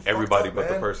 That's fucking fucked Everybody up, but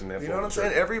the man. person that You know what I'm pulled the saying?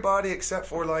 trigger. Everybody except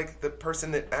for like the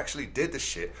person that actually did the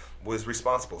shit was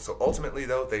responsible. So ultimately,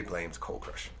 though, they blamed Cold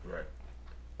Crush. Right.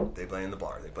 They blamed the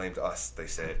bar. They blamed us. They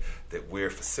said that we're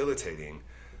facilitating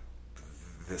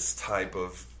this type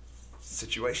of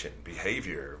situation,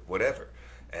 behavior, whatever.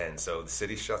 And so the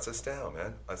city shuts us down,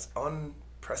 man. It's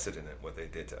unprecedented what they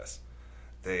did to us.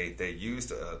 They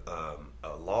used a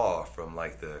law from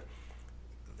like the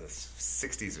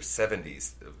 60s or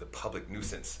 70s of the public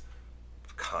nuisance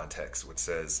context, which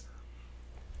says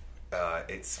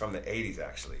it's from the 80s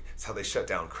actually. It's how they shut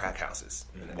down crack houses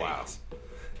in the 80s.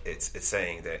 It's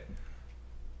saying that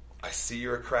I see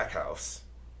you're a crack house.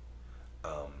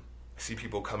 I see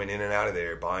people coming in and out of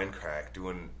there buying crack,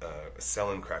 doing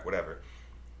selling crack, whatever.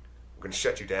 We're going to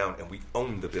shut you down, and we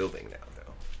own the building now,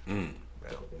 though.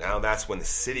 Now that's when the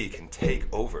city can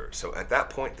take over. So at that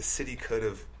point, the city could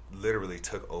have literally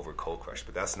took over Cold Crush,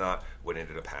 but that's not what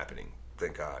ended up happening,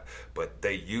 thank God. But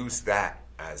they used that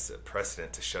as a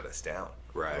precedent to shut us down.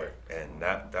 Right. And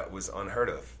that was unheard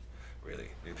of, really.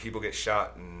 People get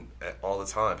shot all the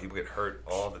time. People get hurt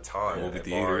all the time. Movie at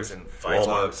theaters, bars and fights,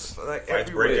 clubs, like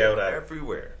fights break out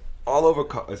everywhere. All over,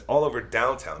 it's all over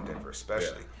downtown Denver,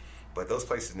 especially. Yeah. But those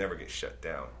places never get shut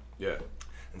down. Yeah.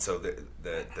 And so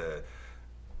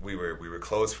we were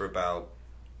closed for about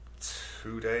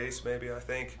 2 days, maybe, I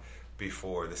think,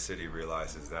 before the city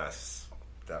realizes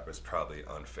that was probably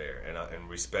unfair. And in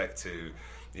respect to,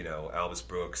 you know, Albus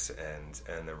Brooks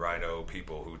and the Rhino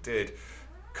people who did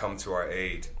come to our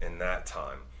aid in that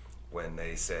time when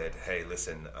they said, hey,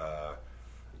 listen,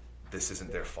 this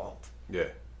isn't their fault. Yeah.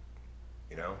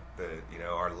 You know,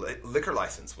 our liquor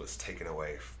license was taken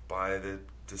away by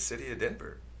the city of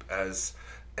Denver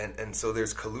and so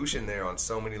there's collusion there on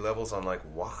so many levels on like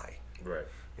why. Right.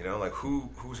 You know, like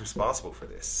who's responsible for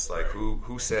this? Like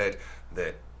who said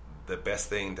that the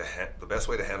best way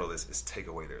to handle this is take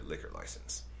away their liquor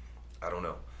license? I don't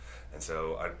know. And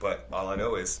so but all I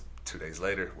know is 2 days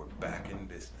later we're back in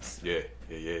business. Yeah.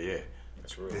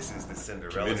 That's real. This is the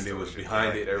Cinderella Community story. was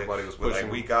behind it. Everybody was pushing.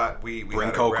 Like we Bring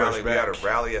had a Cold Crush rally. We had a back.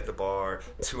 rally at the bar.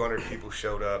 200 people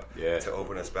showed up Yeah. to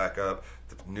open us back up.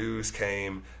 The news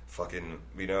came. Fucking,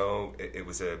 you know, it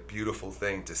was a beautiful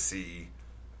thing to see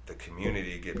the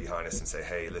community get behind us and say,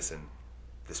 "Hey, listen,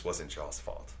 this wasn't y'all's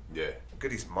fault." Yeah.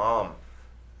 Goody's mom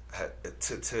had,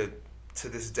 to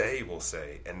this day will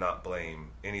say and not blame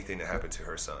anything that happened to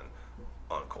her son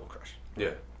on Cold Crush.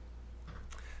 Yeah.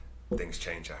 Things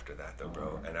change after that, though,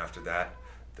 bro. And after that,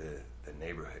 the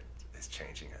neighborhood is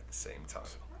changing at the same time.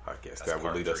 I guess That's that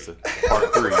would part lead us 3. to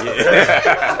part 3.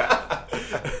 Yeah.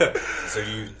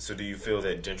 So do you feel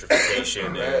that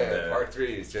gentrification and part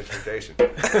 3 is gentrification.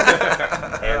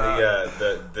 and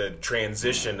the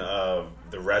transition of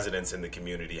the residents in the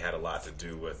community had a lot to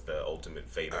do with the ultimate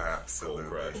fate of Cold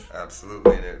Crush?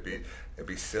 Absolutely. And it'd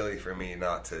be silly for me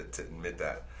not to admit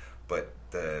that. But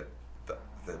the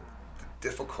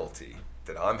difficulty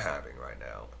that I'm having right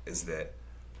now is that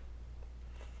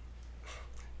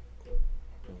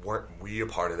weren't we a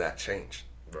part of that change?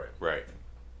 Right. Right.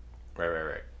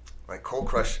 Like Cold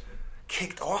Crush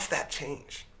kicked off that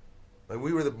change. Like,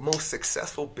 we were the most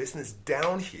successful business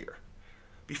down here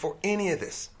before any of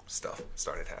this stuff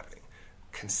started happening.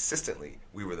 Consistently,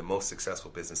 we were the most successful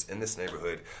business in this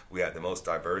neighborhood. We had the most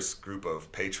diverse group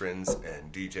of patrons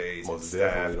and DJs and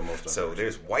staff. So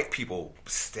there's white people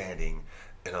standing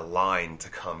in a line to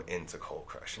come into Cold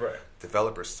Crush. Right.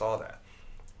 Developers saw that.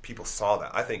 People saw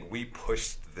that. I think we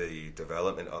pushed the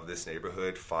development of this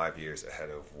neighborhood 5 years ahead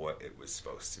of what it was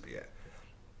supposed to be at.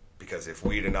 Because if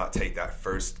we did not take that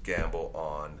first gamble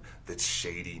on the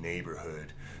shady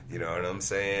neighborhood, you know what I'm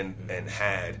saying, and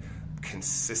had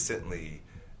consistently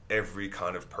every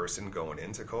kind of person going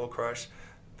into Cold Crush,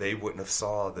 they wouldn't have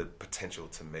saw the potential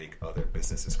to make other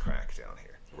businesses crack down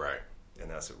here. Right. And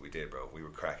that's what we did, bro. We were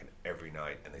cracking every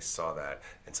night, and they saw that.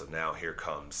 And so now here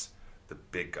comes the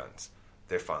big guns.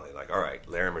 They're finally like, all right,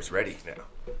 Larimer's ready now.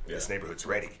 Yeah. This neighborhood's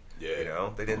ready. Yeah. You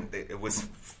know,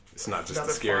 it's not just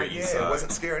the scary east side. It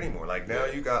wasn't scary anymore. Like, now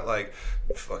you got like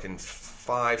fucking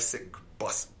 5, 6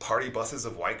 party buses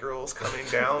of white girls coming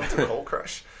down to Cold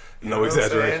Crush. No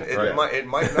exaggeration. It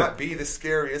might not be the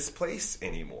scariest place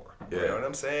anymore. Yeah. You know what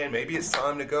I'm saying? Maybe it's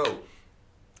time to go.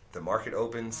 The market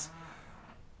opens,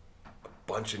 a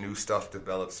bunch of new stuff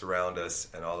develops around us,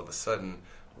 and all of a sudden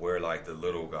we're like the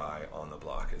little guy on the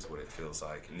block is what it feels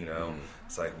like. You know,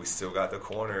 it's like we still got the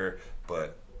corner,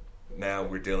 but now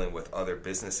we're dealing with other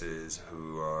businesses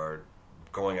who are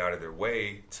going out of their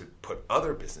way to put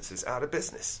other businesses out of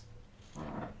business.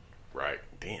 Right.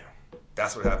 Damn.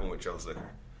 That's what happened with Joe's Liquor.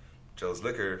 Joe's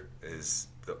Liquor is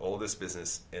the oldest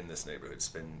business in this neighborhood.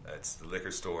 It's the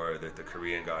liquor store that the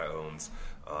Korean guy owns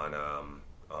on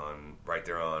right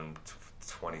there on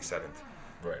 27th.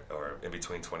 Right. Or in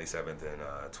between 27th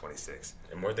and 26th.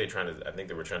 And weren't they trying to, I think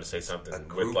they were trying to say something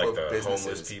with like the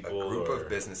homeless people? A group of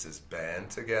businesses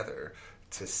band together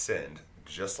to send,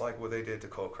 just like what they did to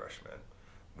Cold Crush, man.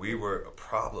 We were a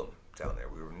problem down there.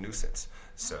 We were a nuisance.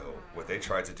 So what they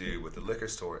tried to do with the liquor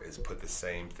store is put the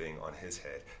same thing on his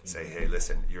head. Say, hey,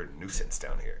 listen, you're a nuisance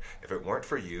down here. If it weren't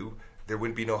for you, there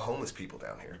wouldn't be no homeless people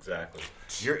down here. Exactly.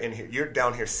 You're in here. You're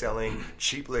down here selling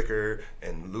cheap liquor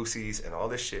and Lucy's and all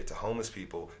this shit to homeless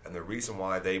people. And the reason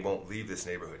why they won't leave this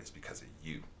neighborhood is because of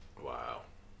you. Wow.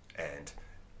 And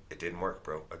it didn't work,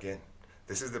 bro. Again,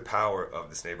 this is the power of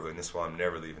this neighborhood. And this is why I'm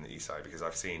never leaving the east side, because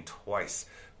I've seen twice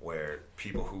where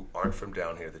people who aren't from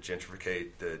down here, the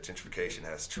gentrification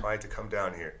has tried to come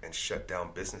down here and shut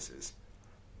down businesses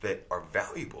that are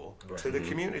valuable to the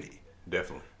community.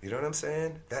 Definitely. You know what I'm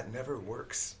saying? That never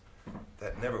works.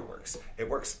 That never works. It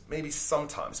works maybe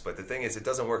sometimes, but the thing is, it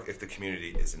doesn't work if the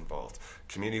community is involved.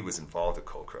 Community was involved at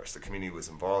Cold Crush. The community was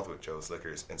involved with Joe's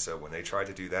Liquors. And so when they tried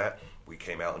to do that, we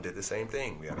came out and did the same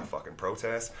thing. We had a fucking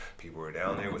protest. People were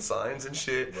down there with signs and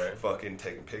shit, fucking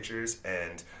taking pictures,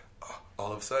 and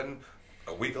all of a sudden,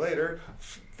 a week later,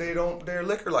 their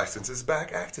liquor license is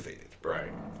back activated.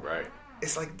 Right.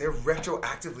 It's like they're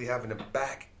retroactively having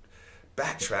to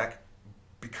backtrack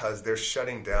because they're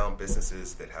shutting down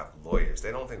businesses that have lawyers.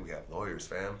 They don't think we have lawyers,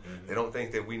 fam. They don't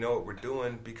think that we know what we're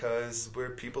doing because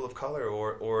we're people of color,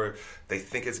 or they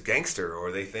think it's gangster,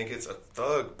 or they think it's a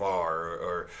thug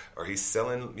bar, or he's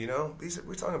selling, you know,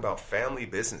 we're talking about family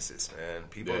businesses, man.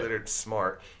 People that are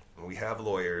smart, and we have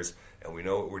lawyers, and we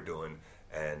know what we're doing.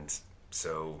 And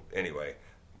so, anyway,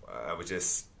 I was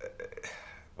just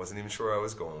wasn't even sure I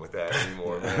was going with that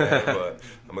anymore, man. But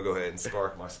I'm gonna go ahead and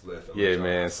spark my spliff. Yeah,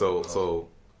 man. So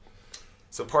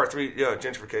part 3,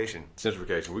 gentrification.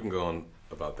 Gentrification. We can go on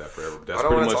about that forever. But that's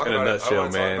pretty much in a nutshell, man. I don't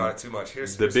want to talk about it too much.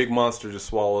 Here's big monster just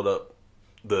swallowed up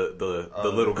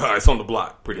the little guys on the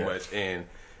block, pretty much, and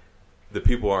the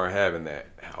people aren't having that.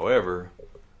 However,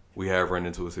 we have run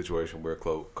into a situation where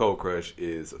Cold Crush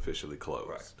is officially closed.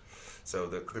 Right. So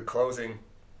the closing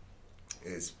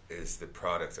is the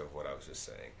product of what I was just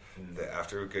saying. That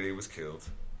after Goody was killed,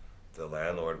 the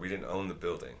landlord, we didn't own the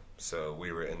building, so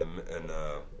we were in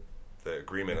the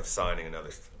agreement of signing another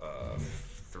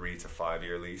 3 to 5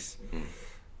 year lease.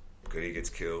 Goody gets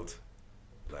killed.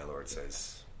 Landlord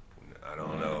says, I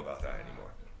don't know about that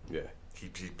anymore. Yeah.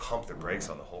 He pumped the brakes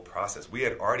on the whole process. We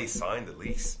had already signed the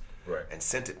lease and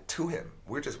sent it to him.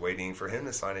 We're just waiting for him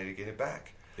to sign it to get it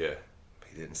back. Yeah.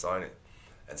 He didn't sign it.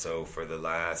 And so for the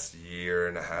last year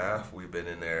and a half, we've been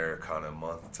in there kind of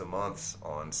month to month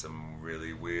on some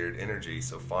really weird energy.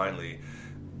 So finally,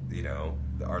 you know,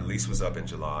 our lease was up in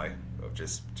July, of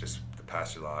just the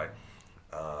past July.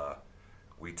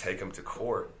 We take him to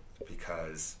court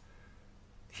because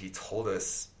he told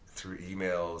us through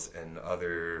emails and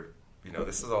other, you know,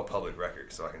 this is all public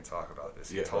record, so I can talk about this.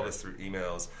 He told us through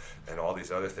emails and all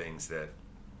these other things that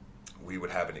we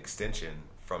would have an extension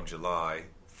from July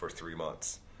for 3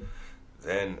 months.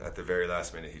 Then at the very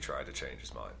last minute, he tried to change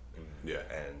his mind. Yeah.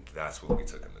 And that's when we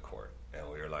took him to court. And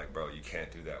we were like, bro, you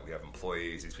can't do that. We have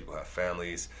employees. These people have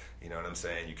families. You know what I'm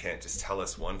saying? You can't just tell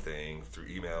us one thing through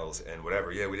emails and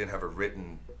whatever. Yeah, we didn't have a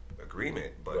written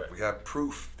agreement, but we have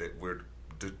proof that we're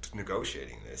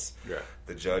negotiating this. Yeah.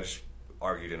 The judge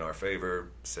argued in our favor,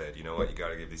 said, you know what, you got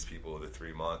to give these people the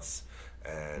 3 months.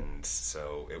 And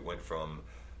so it went from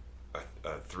a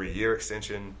 3-year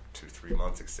extension to 3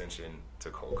 months extension to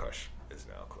Cold Crush is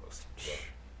now closed. Yeah.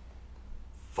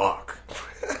 Fuck.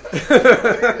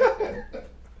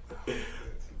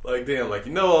 Like, damn, like,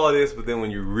 you know all this, but then when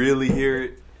you really hear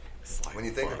it, it's like, when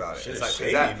you think about it, it's like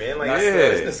shady, that, man. Like, yeah.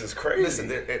 this is crazy. Listen,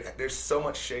 there's so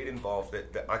much shade involved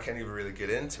that I can't even really get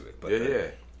into it. But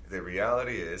the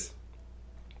reality is,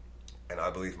 and I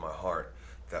believe in my heart,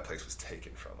 that place was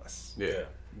taken from us. Yeah,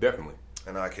 definitely.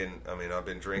 And I've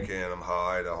been drinking, I'm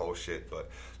high, the whole shit,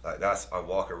 but like I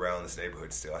walk around this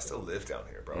neighborhood still. I still live down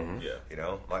here, bro. Mm-hmm. Yeah. You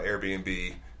know, my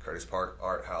Airbnb, Curtis Park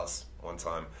Art House, one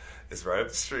time, is right up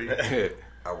the street.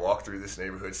 I walk through this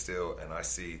neighborhood still, and I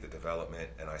see the development,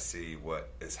 and I see what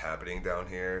is happening down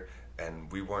here,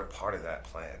 and we weren't part of that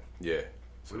plan. Yeah.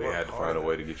 So they had to find a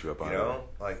way to get you up out of it. You know,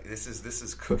 like this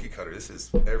is cookie cutter. This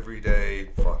is every day.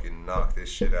 Fucking knock this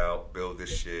shit out, build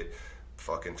this shit.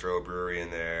 Fucking throw a brewery in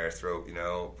there. Throw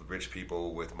rich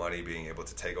people with money being able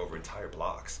to take over entire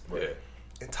blocks. Yeah.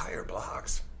 Entire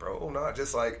blocks, bro. Not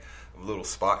just like a little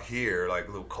spot here, like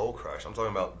a little Cold Crush. I'm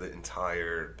talking about the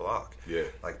entire block. Yeah.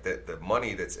 Like the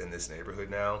money that's in this neighborhood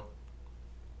now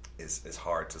is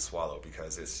hard to swallow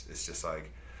because it's just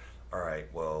like, all right,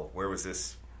 well, where was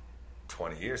this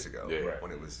 20 years ago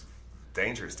when it was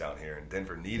dangerous down here and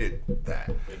Denver needed that.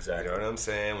 Exactly. You know what I'm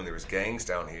saying? When there was gangs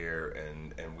down here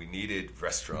and we needed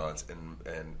restaurants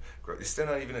and there's still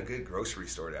not even a good grocery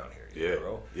store down here.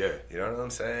 Bro. Yeah. You know what I'm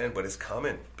saying? But it's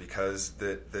coming because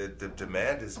the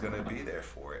demand is going to be there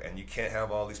for it. And you can't have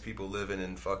all these people living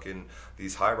in fucking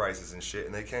these high rises and shit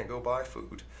and they can't go buy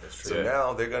food. That's true. So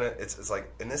now they're going to, it's like,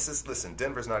 and this is, listen,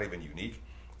 Denver's not even unique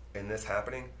in this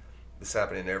happening. This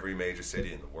happened in every major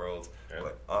city in the world. Yeah.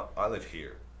 But I live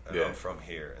here. And I'm from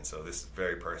here, and so this is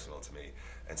very personal to me.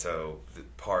 And so the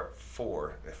part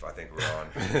 4, if I think we're on,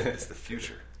 is the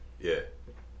future. Yeah.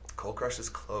 Cold Crush is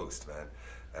closed, man.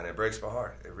 And it breaks my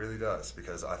heart. It really does.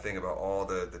 Because I think about all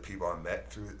the people I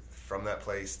met from that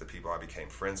place, the people I became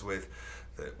friends with,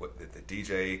 the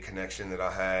DJ connection that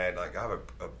I had. Like, I have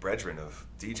a brethren of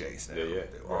DJs now. Yeah.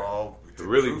 They all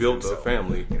really built a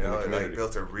family. You know, and like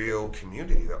built a real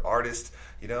community. The artists,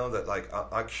 you know, that like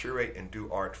I curate and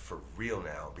do art for real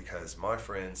now because my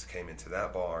friends came into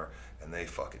that bar and they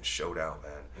fucking showed out,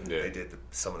 man. Yeah. They did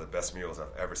some of the best murals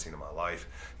I've ever seen in my life.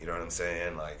 You know what I'm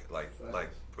saying?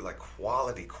 Like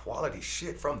quality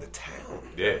shit from the town.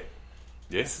 Yeah.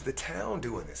 This is the town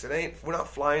doing this. We're not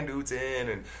flying dudes in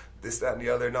and this, that, and the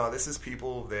other. No, this is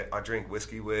people that I drink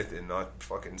whiskey with and not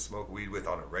fucking smoke weed with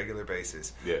on a regular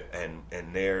basis. Yeah. And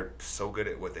they're so good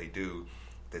at what they do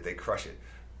that they crush it.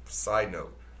 Side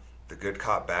note, the Good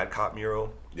Cop, Bad Cop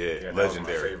mural. Yeah,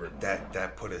 legendary.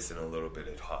 That put us in a little bit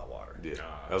of hot water. Yeah,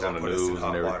 that was on the news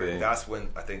and everything.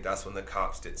 I think that's when the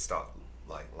cops did stop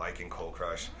liking Cold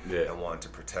Crush and wanted to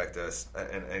protect us.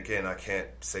 And again, I can't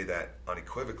say that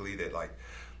unequivocally that like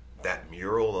that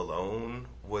mural alone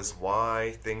was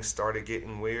why things started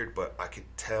getting weird, but I could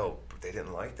tell they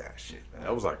didn't like that shit, man.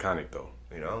 That was iconic though.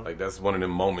 You know? Like that's one of them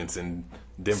moments in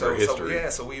Denver history.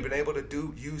 So we've been able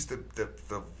to use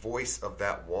the voice of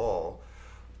that wall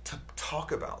to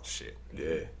talk about shit.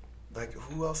 Yeah. Like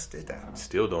who else did that?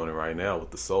 Still doing it right now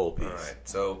with the soul piece. All right.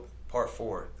 So part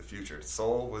 4, the future.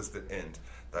 Soul was the end.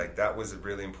 Like that was a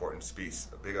really important piece.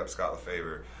 Big up Scott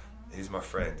LaFavor. He's my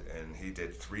friend, and he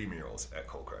did 3 murals at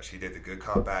Cold Crush. He did the Good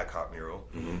Cop, Bad Cop mural.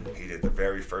 Mm-hmm. He did the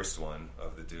very first one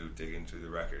of the dude digging through the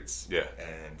records. Yeah.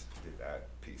 And did that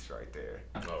piece right there.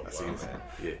 Oh, wow, man.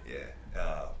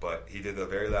 Yeah. But he did the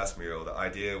very last mural. The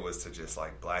idea was to just,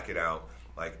 like, black it out.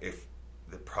 Like, if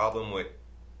the problem with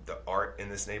the art in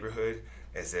this neighborhood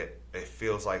is that it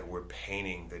feels like we're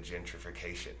painting the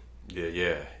gentrification.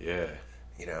 Yeah.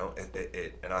 You know,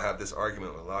 and I have this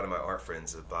argument with a lot of my art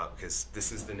friends about because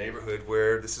this is the neighborhood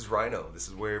where this is Rhino. This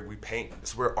is where we paint.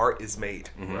 This is where art is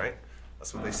made, right?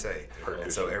 That's what they say.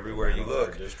 And so everywhere you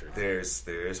look,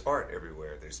 there's art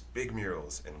everywhere. There's big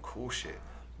murals and cool shit.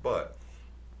 But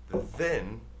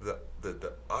then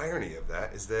the irony of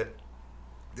that is that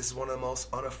this is one of the most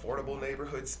unaffordable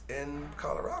neighborhoods in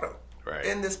Colorado, right?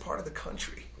 In this part of the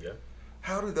country. Yeah.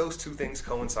 How do those two things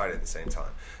coincide at the same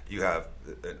time? You have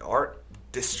an art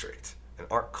district, an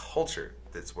art culture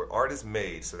that's where art is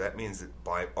made, so that means that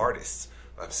by artists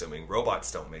I'm assuming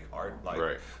robots don't make art. Like,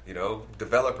 right. you know,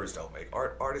 developers don't make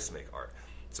art. Artists make art.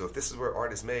 So if this is where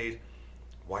art is made,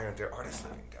 why aren't there artists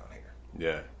living down here?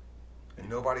 Yeah. And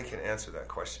nobody can answer that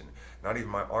question. Not even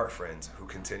my art friends who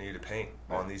continue to paint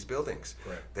on these buildings.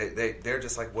 Right. They're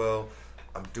just like, well,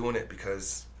 I'm doing it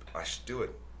because I should do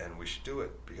it, and we should do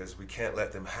it because we can't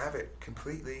let them have it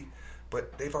completely.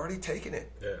 But they've already taken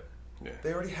it. Yeah. Yeah.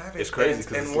 They already have it. It's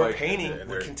crazy, and we're painting.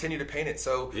 We continue to paint it.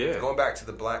 So going back to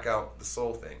the blackout, the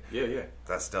soul thing. Yeah.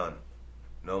 That's done.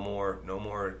 No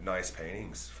more nice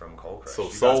paintings from Cold Crush. So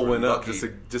soul went up.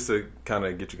 Just to kind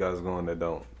of get you guys going that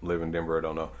don't live in Denver or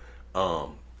don't know.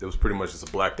 It was pretty much just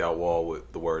a blacked out wall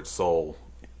with the word soul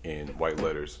in white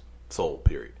letters. Soul,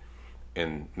 period.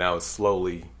 And now it was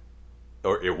slowly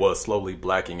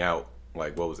blacking out.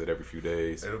 Like, what was it, every few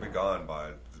days? It'll be gone by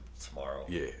tomorrow.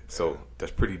 Yeah, so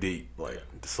that's pretty deep. Like,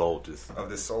 the soul just... Of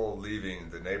the soul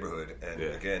leaving the neighborhood. And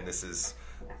again, this is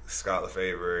Scott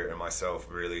LaFavor and myself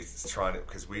really trying to...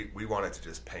 Because we wanted to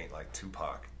just paint like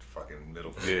Tupac fucking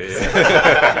middle fingers.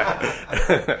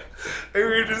 And we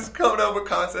were just coming up with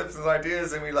concepts and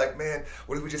ideas, and we like, man,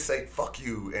 what if we just say fuck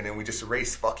you, and then we just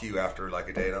erase fuck you after like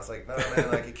a day? And I was like, no, man,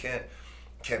 like it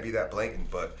can't be that blatant.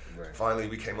 But finally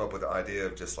we came up with the idea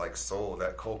of just like soul.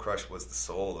 That Cold Crush was the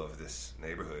soul of this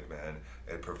neighborhood, man.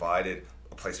 It provided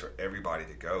a place for everybody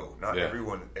to go. Not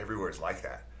everyone everywhere is like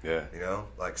that. Yeah. You know,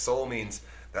 like soul means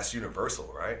that's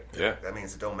universal, right? Yeah. That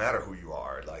means it don't matter who you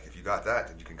are. Like if you got that,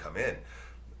 then you can come in.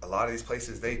 A lot of these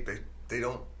places they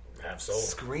don't have soul.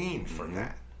 Screen for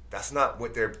that. That's not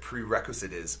what their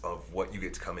prerequisite is of what you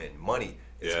get to come in. Money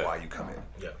is why you come in.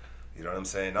 Yeah. You know what I'm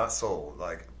saying? Not soul.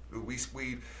 Like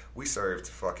we served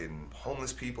fucking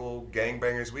homeless people,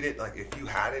 gangbangers. We didn't like if you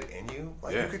had it in you,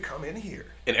 like you could come in here.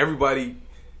 And everybody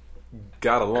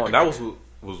got along. That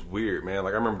was weird, man.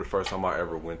 Like I remember the first time I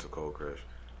ever went to Cold Crush.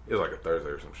 It was like a Thursday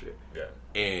or some shit. Yeah.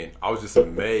 And I was just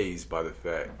amazed by the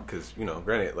fact, because, you know,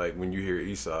 granted, like, when you hear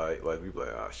East Side, like, we be like,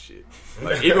 oh, shit.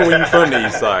 Like, even when you're from the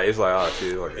East Side, it's like, oh,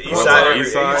 shit. Like, East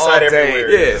Side everywhere.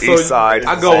 Yeah, so East Side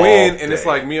I go in, and it's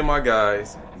like me and my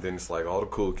guys, and then it's like all the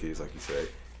cool kids, like you say.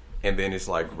 And then it's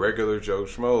like regular Joe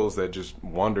Schmoes that just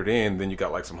wandered in. Then you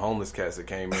got like some homeless cats that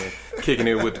came in, kicking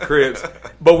it with the Crips.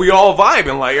 But we all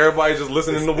vibing, like everybody just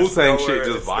listening to Wu-Tang shit,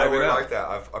 just vibing out. Like that.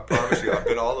 I promise you, I've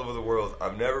been all over the world.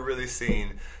 I've never really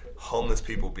seen homeless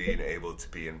people being able to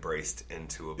be embraced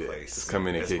into a place just come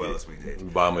in and as kick well it. As we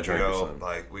did. Buy them a drink or something.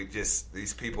 Like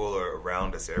these people are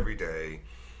around us every day.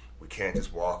 We can't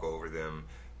just walk over them.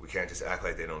 We can't just act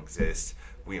like they don't exist.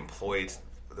 We employed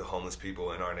the homeless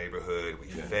people in our neighborhood. We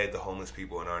fed the homeless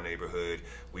people in our neighborhood.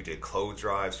 We did clothes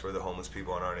drives for the homeless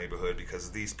people in our neighborhood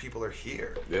because these people are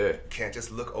here. Yeah, you can't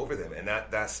just look over them. And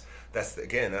that's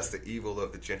the evil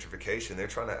of the gentrification. They're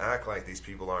trying to act like these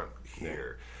people aren't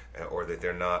here, or that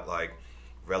they're not like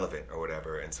relevant or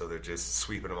whatever, and so they're just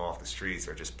sweeping them off the streets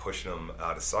or just pushing them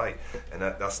out of sight. And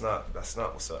that's not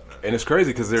what's up, man. And it's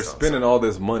crazy because they're spending all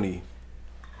this money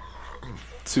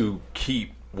to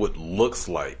keep what looks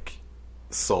like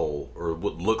soul or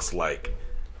what looks like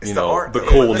the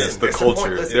coolness, the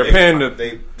culture. They're paying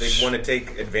they want to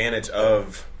take advantage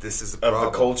of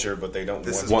the culture, but they don't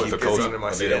want the culture.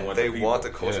 They want the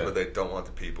culture, but they don't want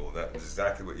the people. That's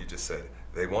exactly what you just said.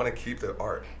 They want to keep the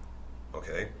art,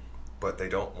 okay, but they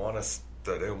don't want us.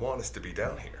 They want us to be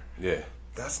down here. Yeah.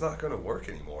 That's not going to work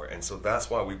anymore, and so that's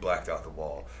why we blacked out the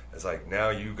wall. It's like now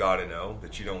you got to know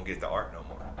that you don't get the art no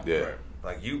more. Yeah. Right.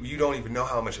 Like you don't even know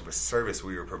how much of a service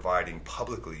we were providing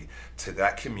publicly to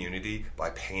that community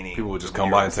by painting. People would just come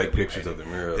by and take pictures of the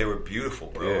mural. They were beautiful,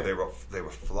 bro. Yeah. They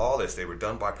were flawless. They were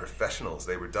done by professionals.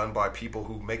 They were done by people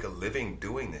who make a living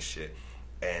doing this shit.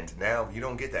 And now you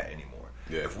don't get that anymore.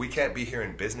 Yeah. If we can't be here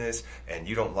in business and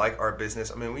you don't like our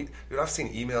business, I mean, I've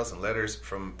seen emails and letters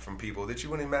from people that you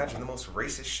wouldn't imagine, the most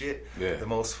racist shit, the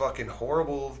most fucking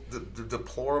horrible, the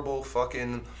deplorable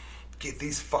fucking get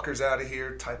these fuckers out of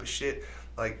here type of shit.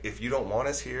 Like, if you don't want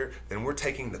us here, then we're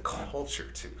taking the culture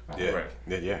too. Yeah, right.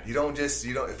 Yeah. If you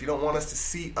don't want us to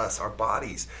see us, our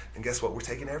bodies, then guess what? We're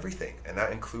taking everything, and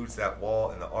that includes that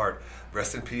wall and the art.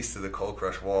 Rest in peace to the Cold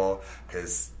Crush wall,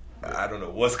 because I don't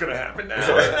know what's gonna happen now.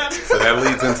 So that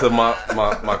leads into my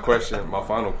question, my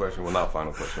final question. Well, not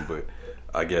final question, but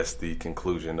I guess the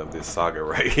conclusion of this saga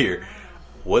right here.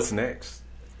 What's next?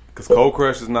 Because Cold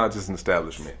Crush is not just an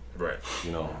establishment. Right.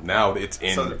 You know, now it's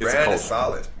in. So the brand is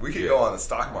solid. We could go on the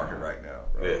stock market right now,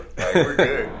 bro. Yeah. Like, we're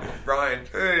good. Brian,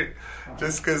 hey,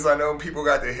 just because I know people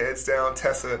got their heads down,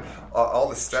 Tessa, all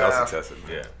the staff. Shouts to Tessa.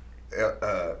 Yeah.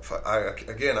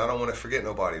 I don't want to forget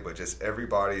nobody, but just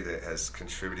everybody that has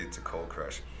contributed to Cold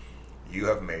Crush. You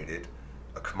have made it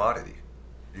a commodity.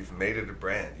 You've made it a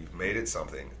brand. You've made it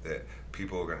something that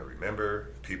people are going to remember.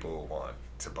 People want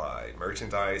to buy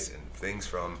merchandise and things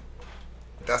from.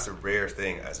 That's a rare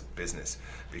thing as a business,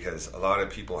 because a lot of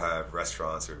people have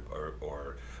restaurants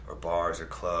or bars or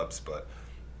clubs, but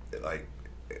like,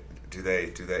 do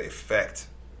they affect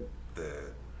the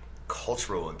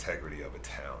cultural integrity of a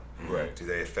town? Right. Do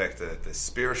they affect the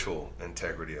spiritual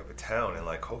integrity of a town? And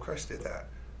like Cold Crush did that.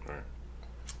 Right.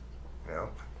 You know?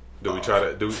 Do we try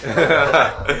to do?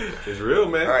 It's real,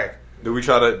 man. All right. Do we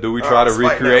try to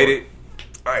recreate it?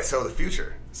 All right. So the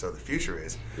future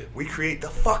is we create the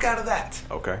fuck out of that.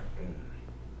 Okay.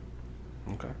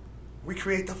 We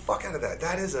create the fuck out of that.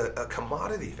 That is a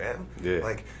commodity, fam. Yeah.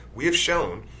 Like, we have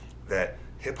shown that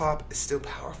hip hop is still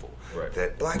powerful. Right.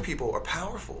 That black people are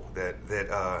powerful. That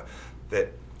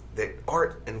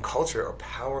art and culture are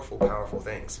powerful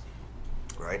things.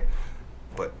 Right?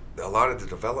 But a lot of the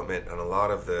development and a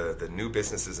lot of the new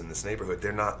businesses in this neighborhood,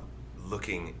 they're not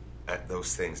looking at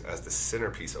those things as the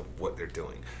centerpiece of what they're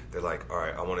doing. They're like, all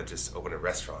right, I want to just open a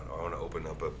restaurant, or I want to open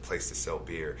up a place to sell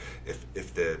beer.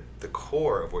 If the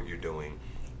core of what you're doing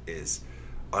is,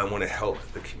 I want to help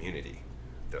the community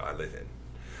that I live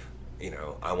in. You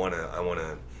know, I want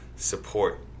to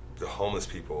support the homeless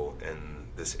people in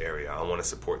this area. I want to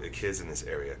support the kids in this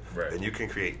area. Right. Then you can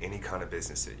create any kind of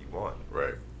business that you want.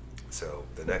 Right. So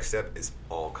the next step is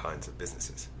all kinds of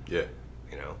businesses. Yeah.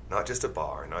 You know, not just a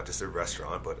bar, not just a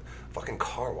restaurant, but fucking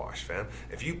car wash, fam.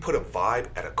 If you put a vibe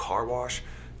at a car wash,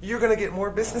 you're gonna get more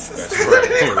businesses. That's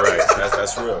right. Right.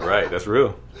 That's real. Right. That's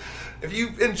real. If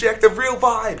you inject a real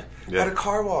vibe Yeah. at a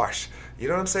car wash, you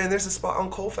know what I'm saying? There's a spot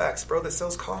on Colfax, bro, that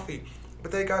sells coffee,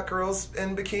 but they got girls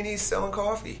in bikinis selling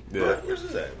coffee. Yeah. Where's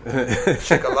this at?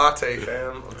 Chica latte,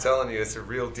 fam. I'm telling you, it's a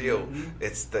real deal.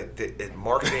 It's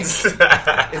marketing.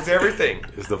 It's everything.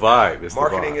 It's the vibe. It's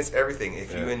Marketing the vibe. is everything.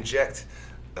 If you inject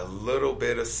a little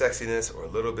bit of sexiness or a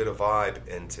little bit of vibe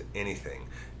into anything,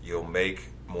 you'll make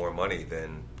more money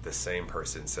than the same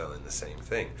person selling the same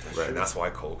thing. Right. And that's why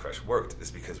Cold Crush worked, is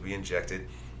because we injected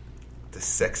the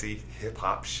sexy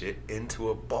hip-hop shit into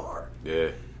a bar. Yeah.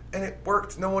 And it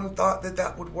worked. No one thought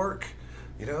that would work.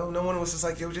 You know, no one was just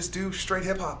like, yo, just do straight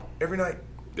hip-hop every night,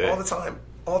 all the time,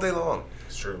 all day long.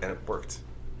 It's true. And it worked.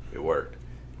 It worked.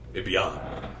 It beyond.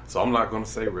 So I'm not going to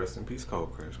say rest in peace,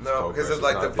 Cold Crush. No, Cold because Crush it's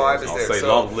like the not vibe dead. is I'll there. say So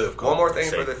long live Cold one more Crush.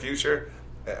 thing for the future,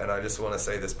 and I just want to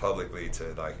say this publicly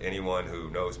to like anyone who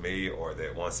knows me or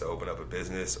that wants to open up a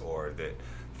business or that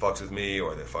fucks with me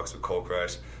or that fucks with Cold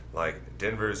Crush. Like,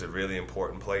 Denver is a really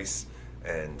important place,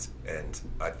 and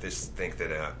I just think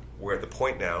that we're at the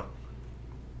point now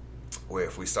where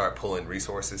if we start pulling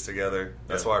resources together,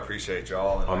 that's why I appreciate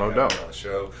y'all and no having doubt. me on the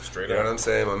show. Straight you know up. what I'm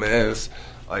saying, my man?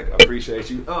 Like, I appreciate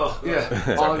you. Oh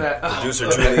yeah, all of that. Producer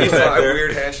It's Julie like back a there.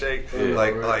 weird handshake. Yeah,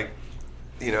 like right. like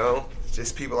you know,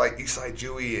 just people like Eastside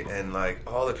Jewy and like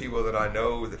all the people that I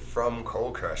know that from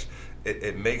Cold Crush.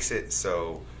 It makes it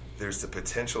so there's the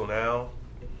potential now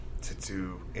to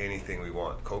do anything we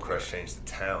want. Cold Crush changed the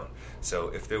town. So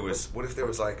what if there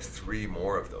was like 3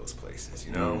 more of those places,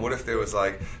 you know? What if there was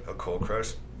like a Cold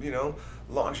Crush, you know,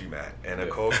 laundromat and a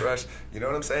Cold Crush, you know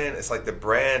what I'm saying? It's like the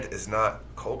brand is not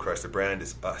Cold Crush, the brand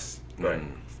is us. Right.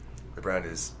 The brand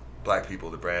is black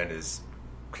people, the brand is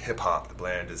hip hop, the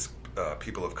brand is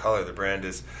people of color, the brand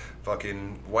is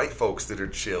fucking white folks that are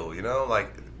chill, you know?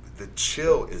 Like, the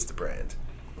chill is the brand.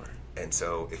 And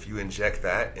so if you inject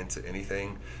that into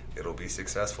anything, it'll be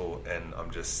successful. And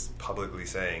I'm just publicly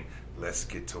saying, let's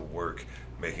get to work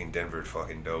making Denver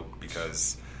fucking dope,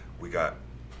 because we got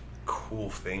cool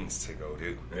things to go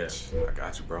do. Yeah. I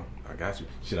got you, bro. I got you.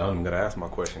 Shit, I'm even going to ask my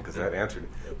question because that answered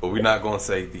it. But we're not going to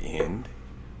say the end.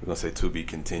 We're going to say to be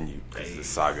continued, because the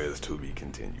saga is to be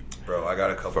continued. Bro, I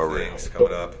got a couple For real. things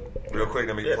coming up. Real quick,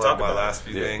 let me plug talk my about last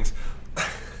few it. things.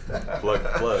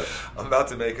 Plug. I'm about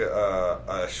to make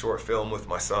a short film with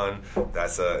my son.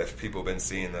 That's if people have been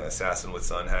seeing the Assassin with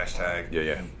Son hashtag.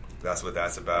 Yeah. That's what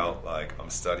that's about. Like, I'm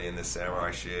studying this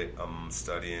samurai shit. I'm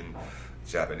studying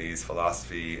Japanese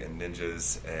philosophy and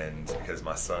ninjas, and because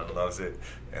my son loves it,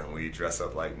 and we dress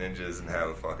up like ninjas and have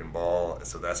a fucking ball.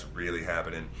 So that's really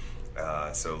happening.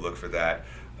 So look for that.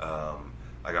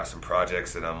 I got some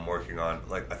projects that I'm working on.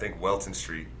 Like, I think Welton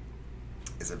Street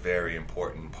is a very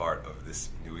important part of this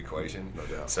new equation. No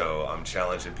doubt. So I'm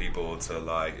challenging people to,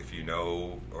 like, if you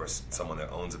know, or someone that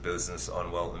owns a business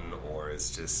on Welton, or is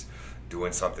just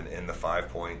doing something in the 5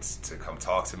 Points, to come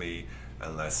talk to me,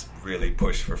 and let's really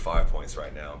push for 5 Points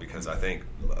right now, because I think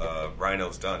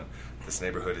Rhino's done. This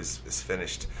neighborhood is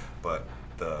finished, but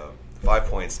the 5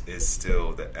 Points is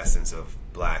still the essence of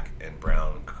black and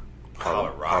brown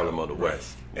Harlem of the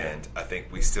West. And I think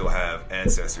we still have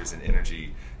ancestors and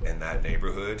energy in that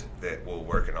neighborhood that will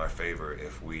work in our favor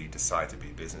if we decide to be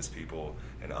business people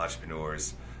and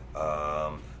entrepreneurs.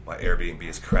 My Airbnb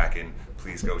is cracking.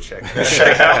 Please go check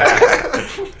out.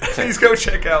 Please go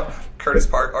check out Curtis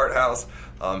Park Art House.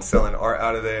 I'm selling art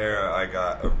out of there. I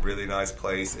got a really nice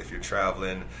place. If you're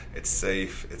traveling, it's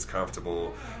safe, it's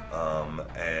comfortable,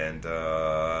 and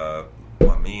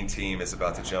my mean team is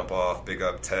about to jump off. Big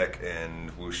up Tech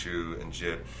and Wushu and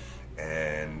Jip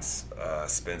and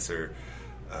Spencer,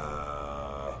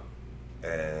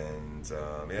 and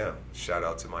yeah, shout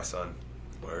out to my son.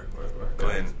 Word.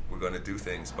 Glenn, we're going to do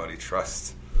things, buddy.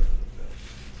 Trust.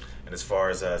 And as far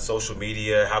as social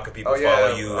media, how can people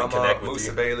follow you and connect with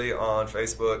Musa you? Bailey on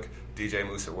Facebook, DJ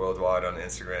Musa Worldwide on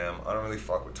Instagram. I don't really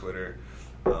fuck with Twitter.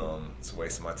 It's a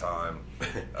waste of my time.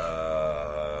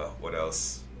 What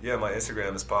else? Yeah, my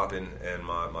Instagram is popping and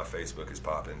my Facebook is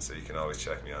popping, so you can always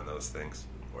check me on those things.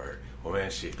 Word. Well,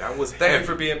 man, shit, that was Thank heavy. you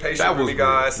for being patient That with was me,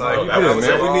 guys. real. Like, No, that was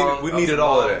man. a long, We needed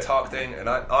all of that. talk thing, and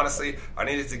I honestly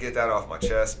needed to get that off my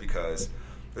chest because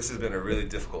this has been a really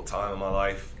difficult time in my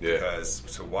life. Yeah. Because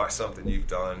to watch something you've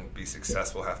done be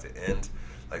successful have to end,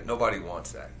 like nobody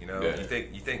wants that. You know, Yeah.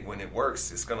 you think when it works,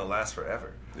 it's gonna last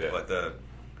forever. Yeah. But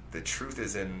the truth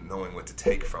is in knowing what to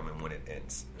take from it when it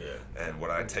ends. Yeah. And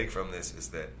what I take from this is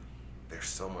that there's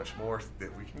so much more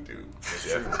that we can do.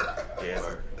 Yeah.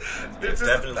 There's It's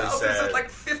definitely thousands sad. of like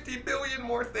 50 billion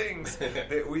more things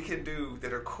that we can do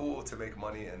that are cool to make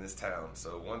money in this town.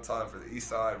 So one time for the East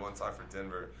Side, one time for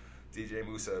Denver. DJ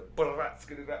Musa.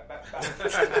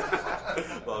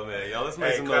 Oh man, y'all, let's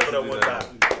make Hey, some clap noise. it up to one do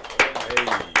time.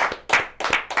 that.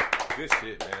 Hey. Good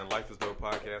shit, man. Life is Dope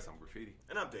podcast. I'm Graffiti.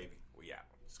 And I'm Davey. We out.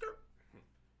 Skirt.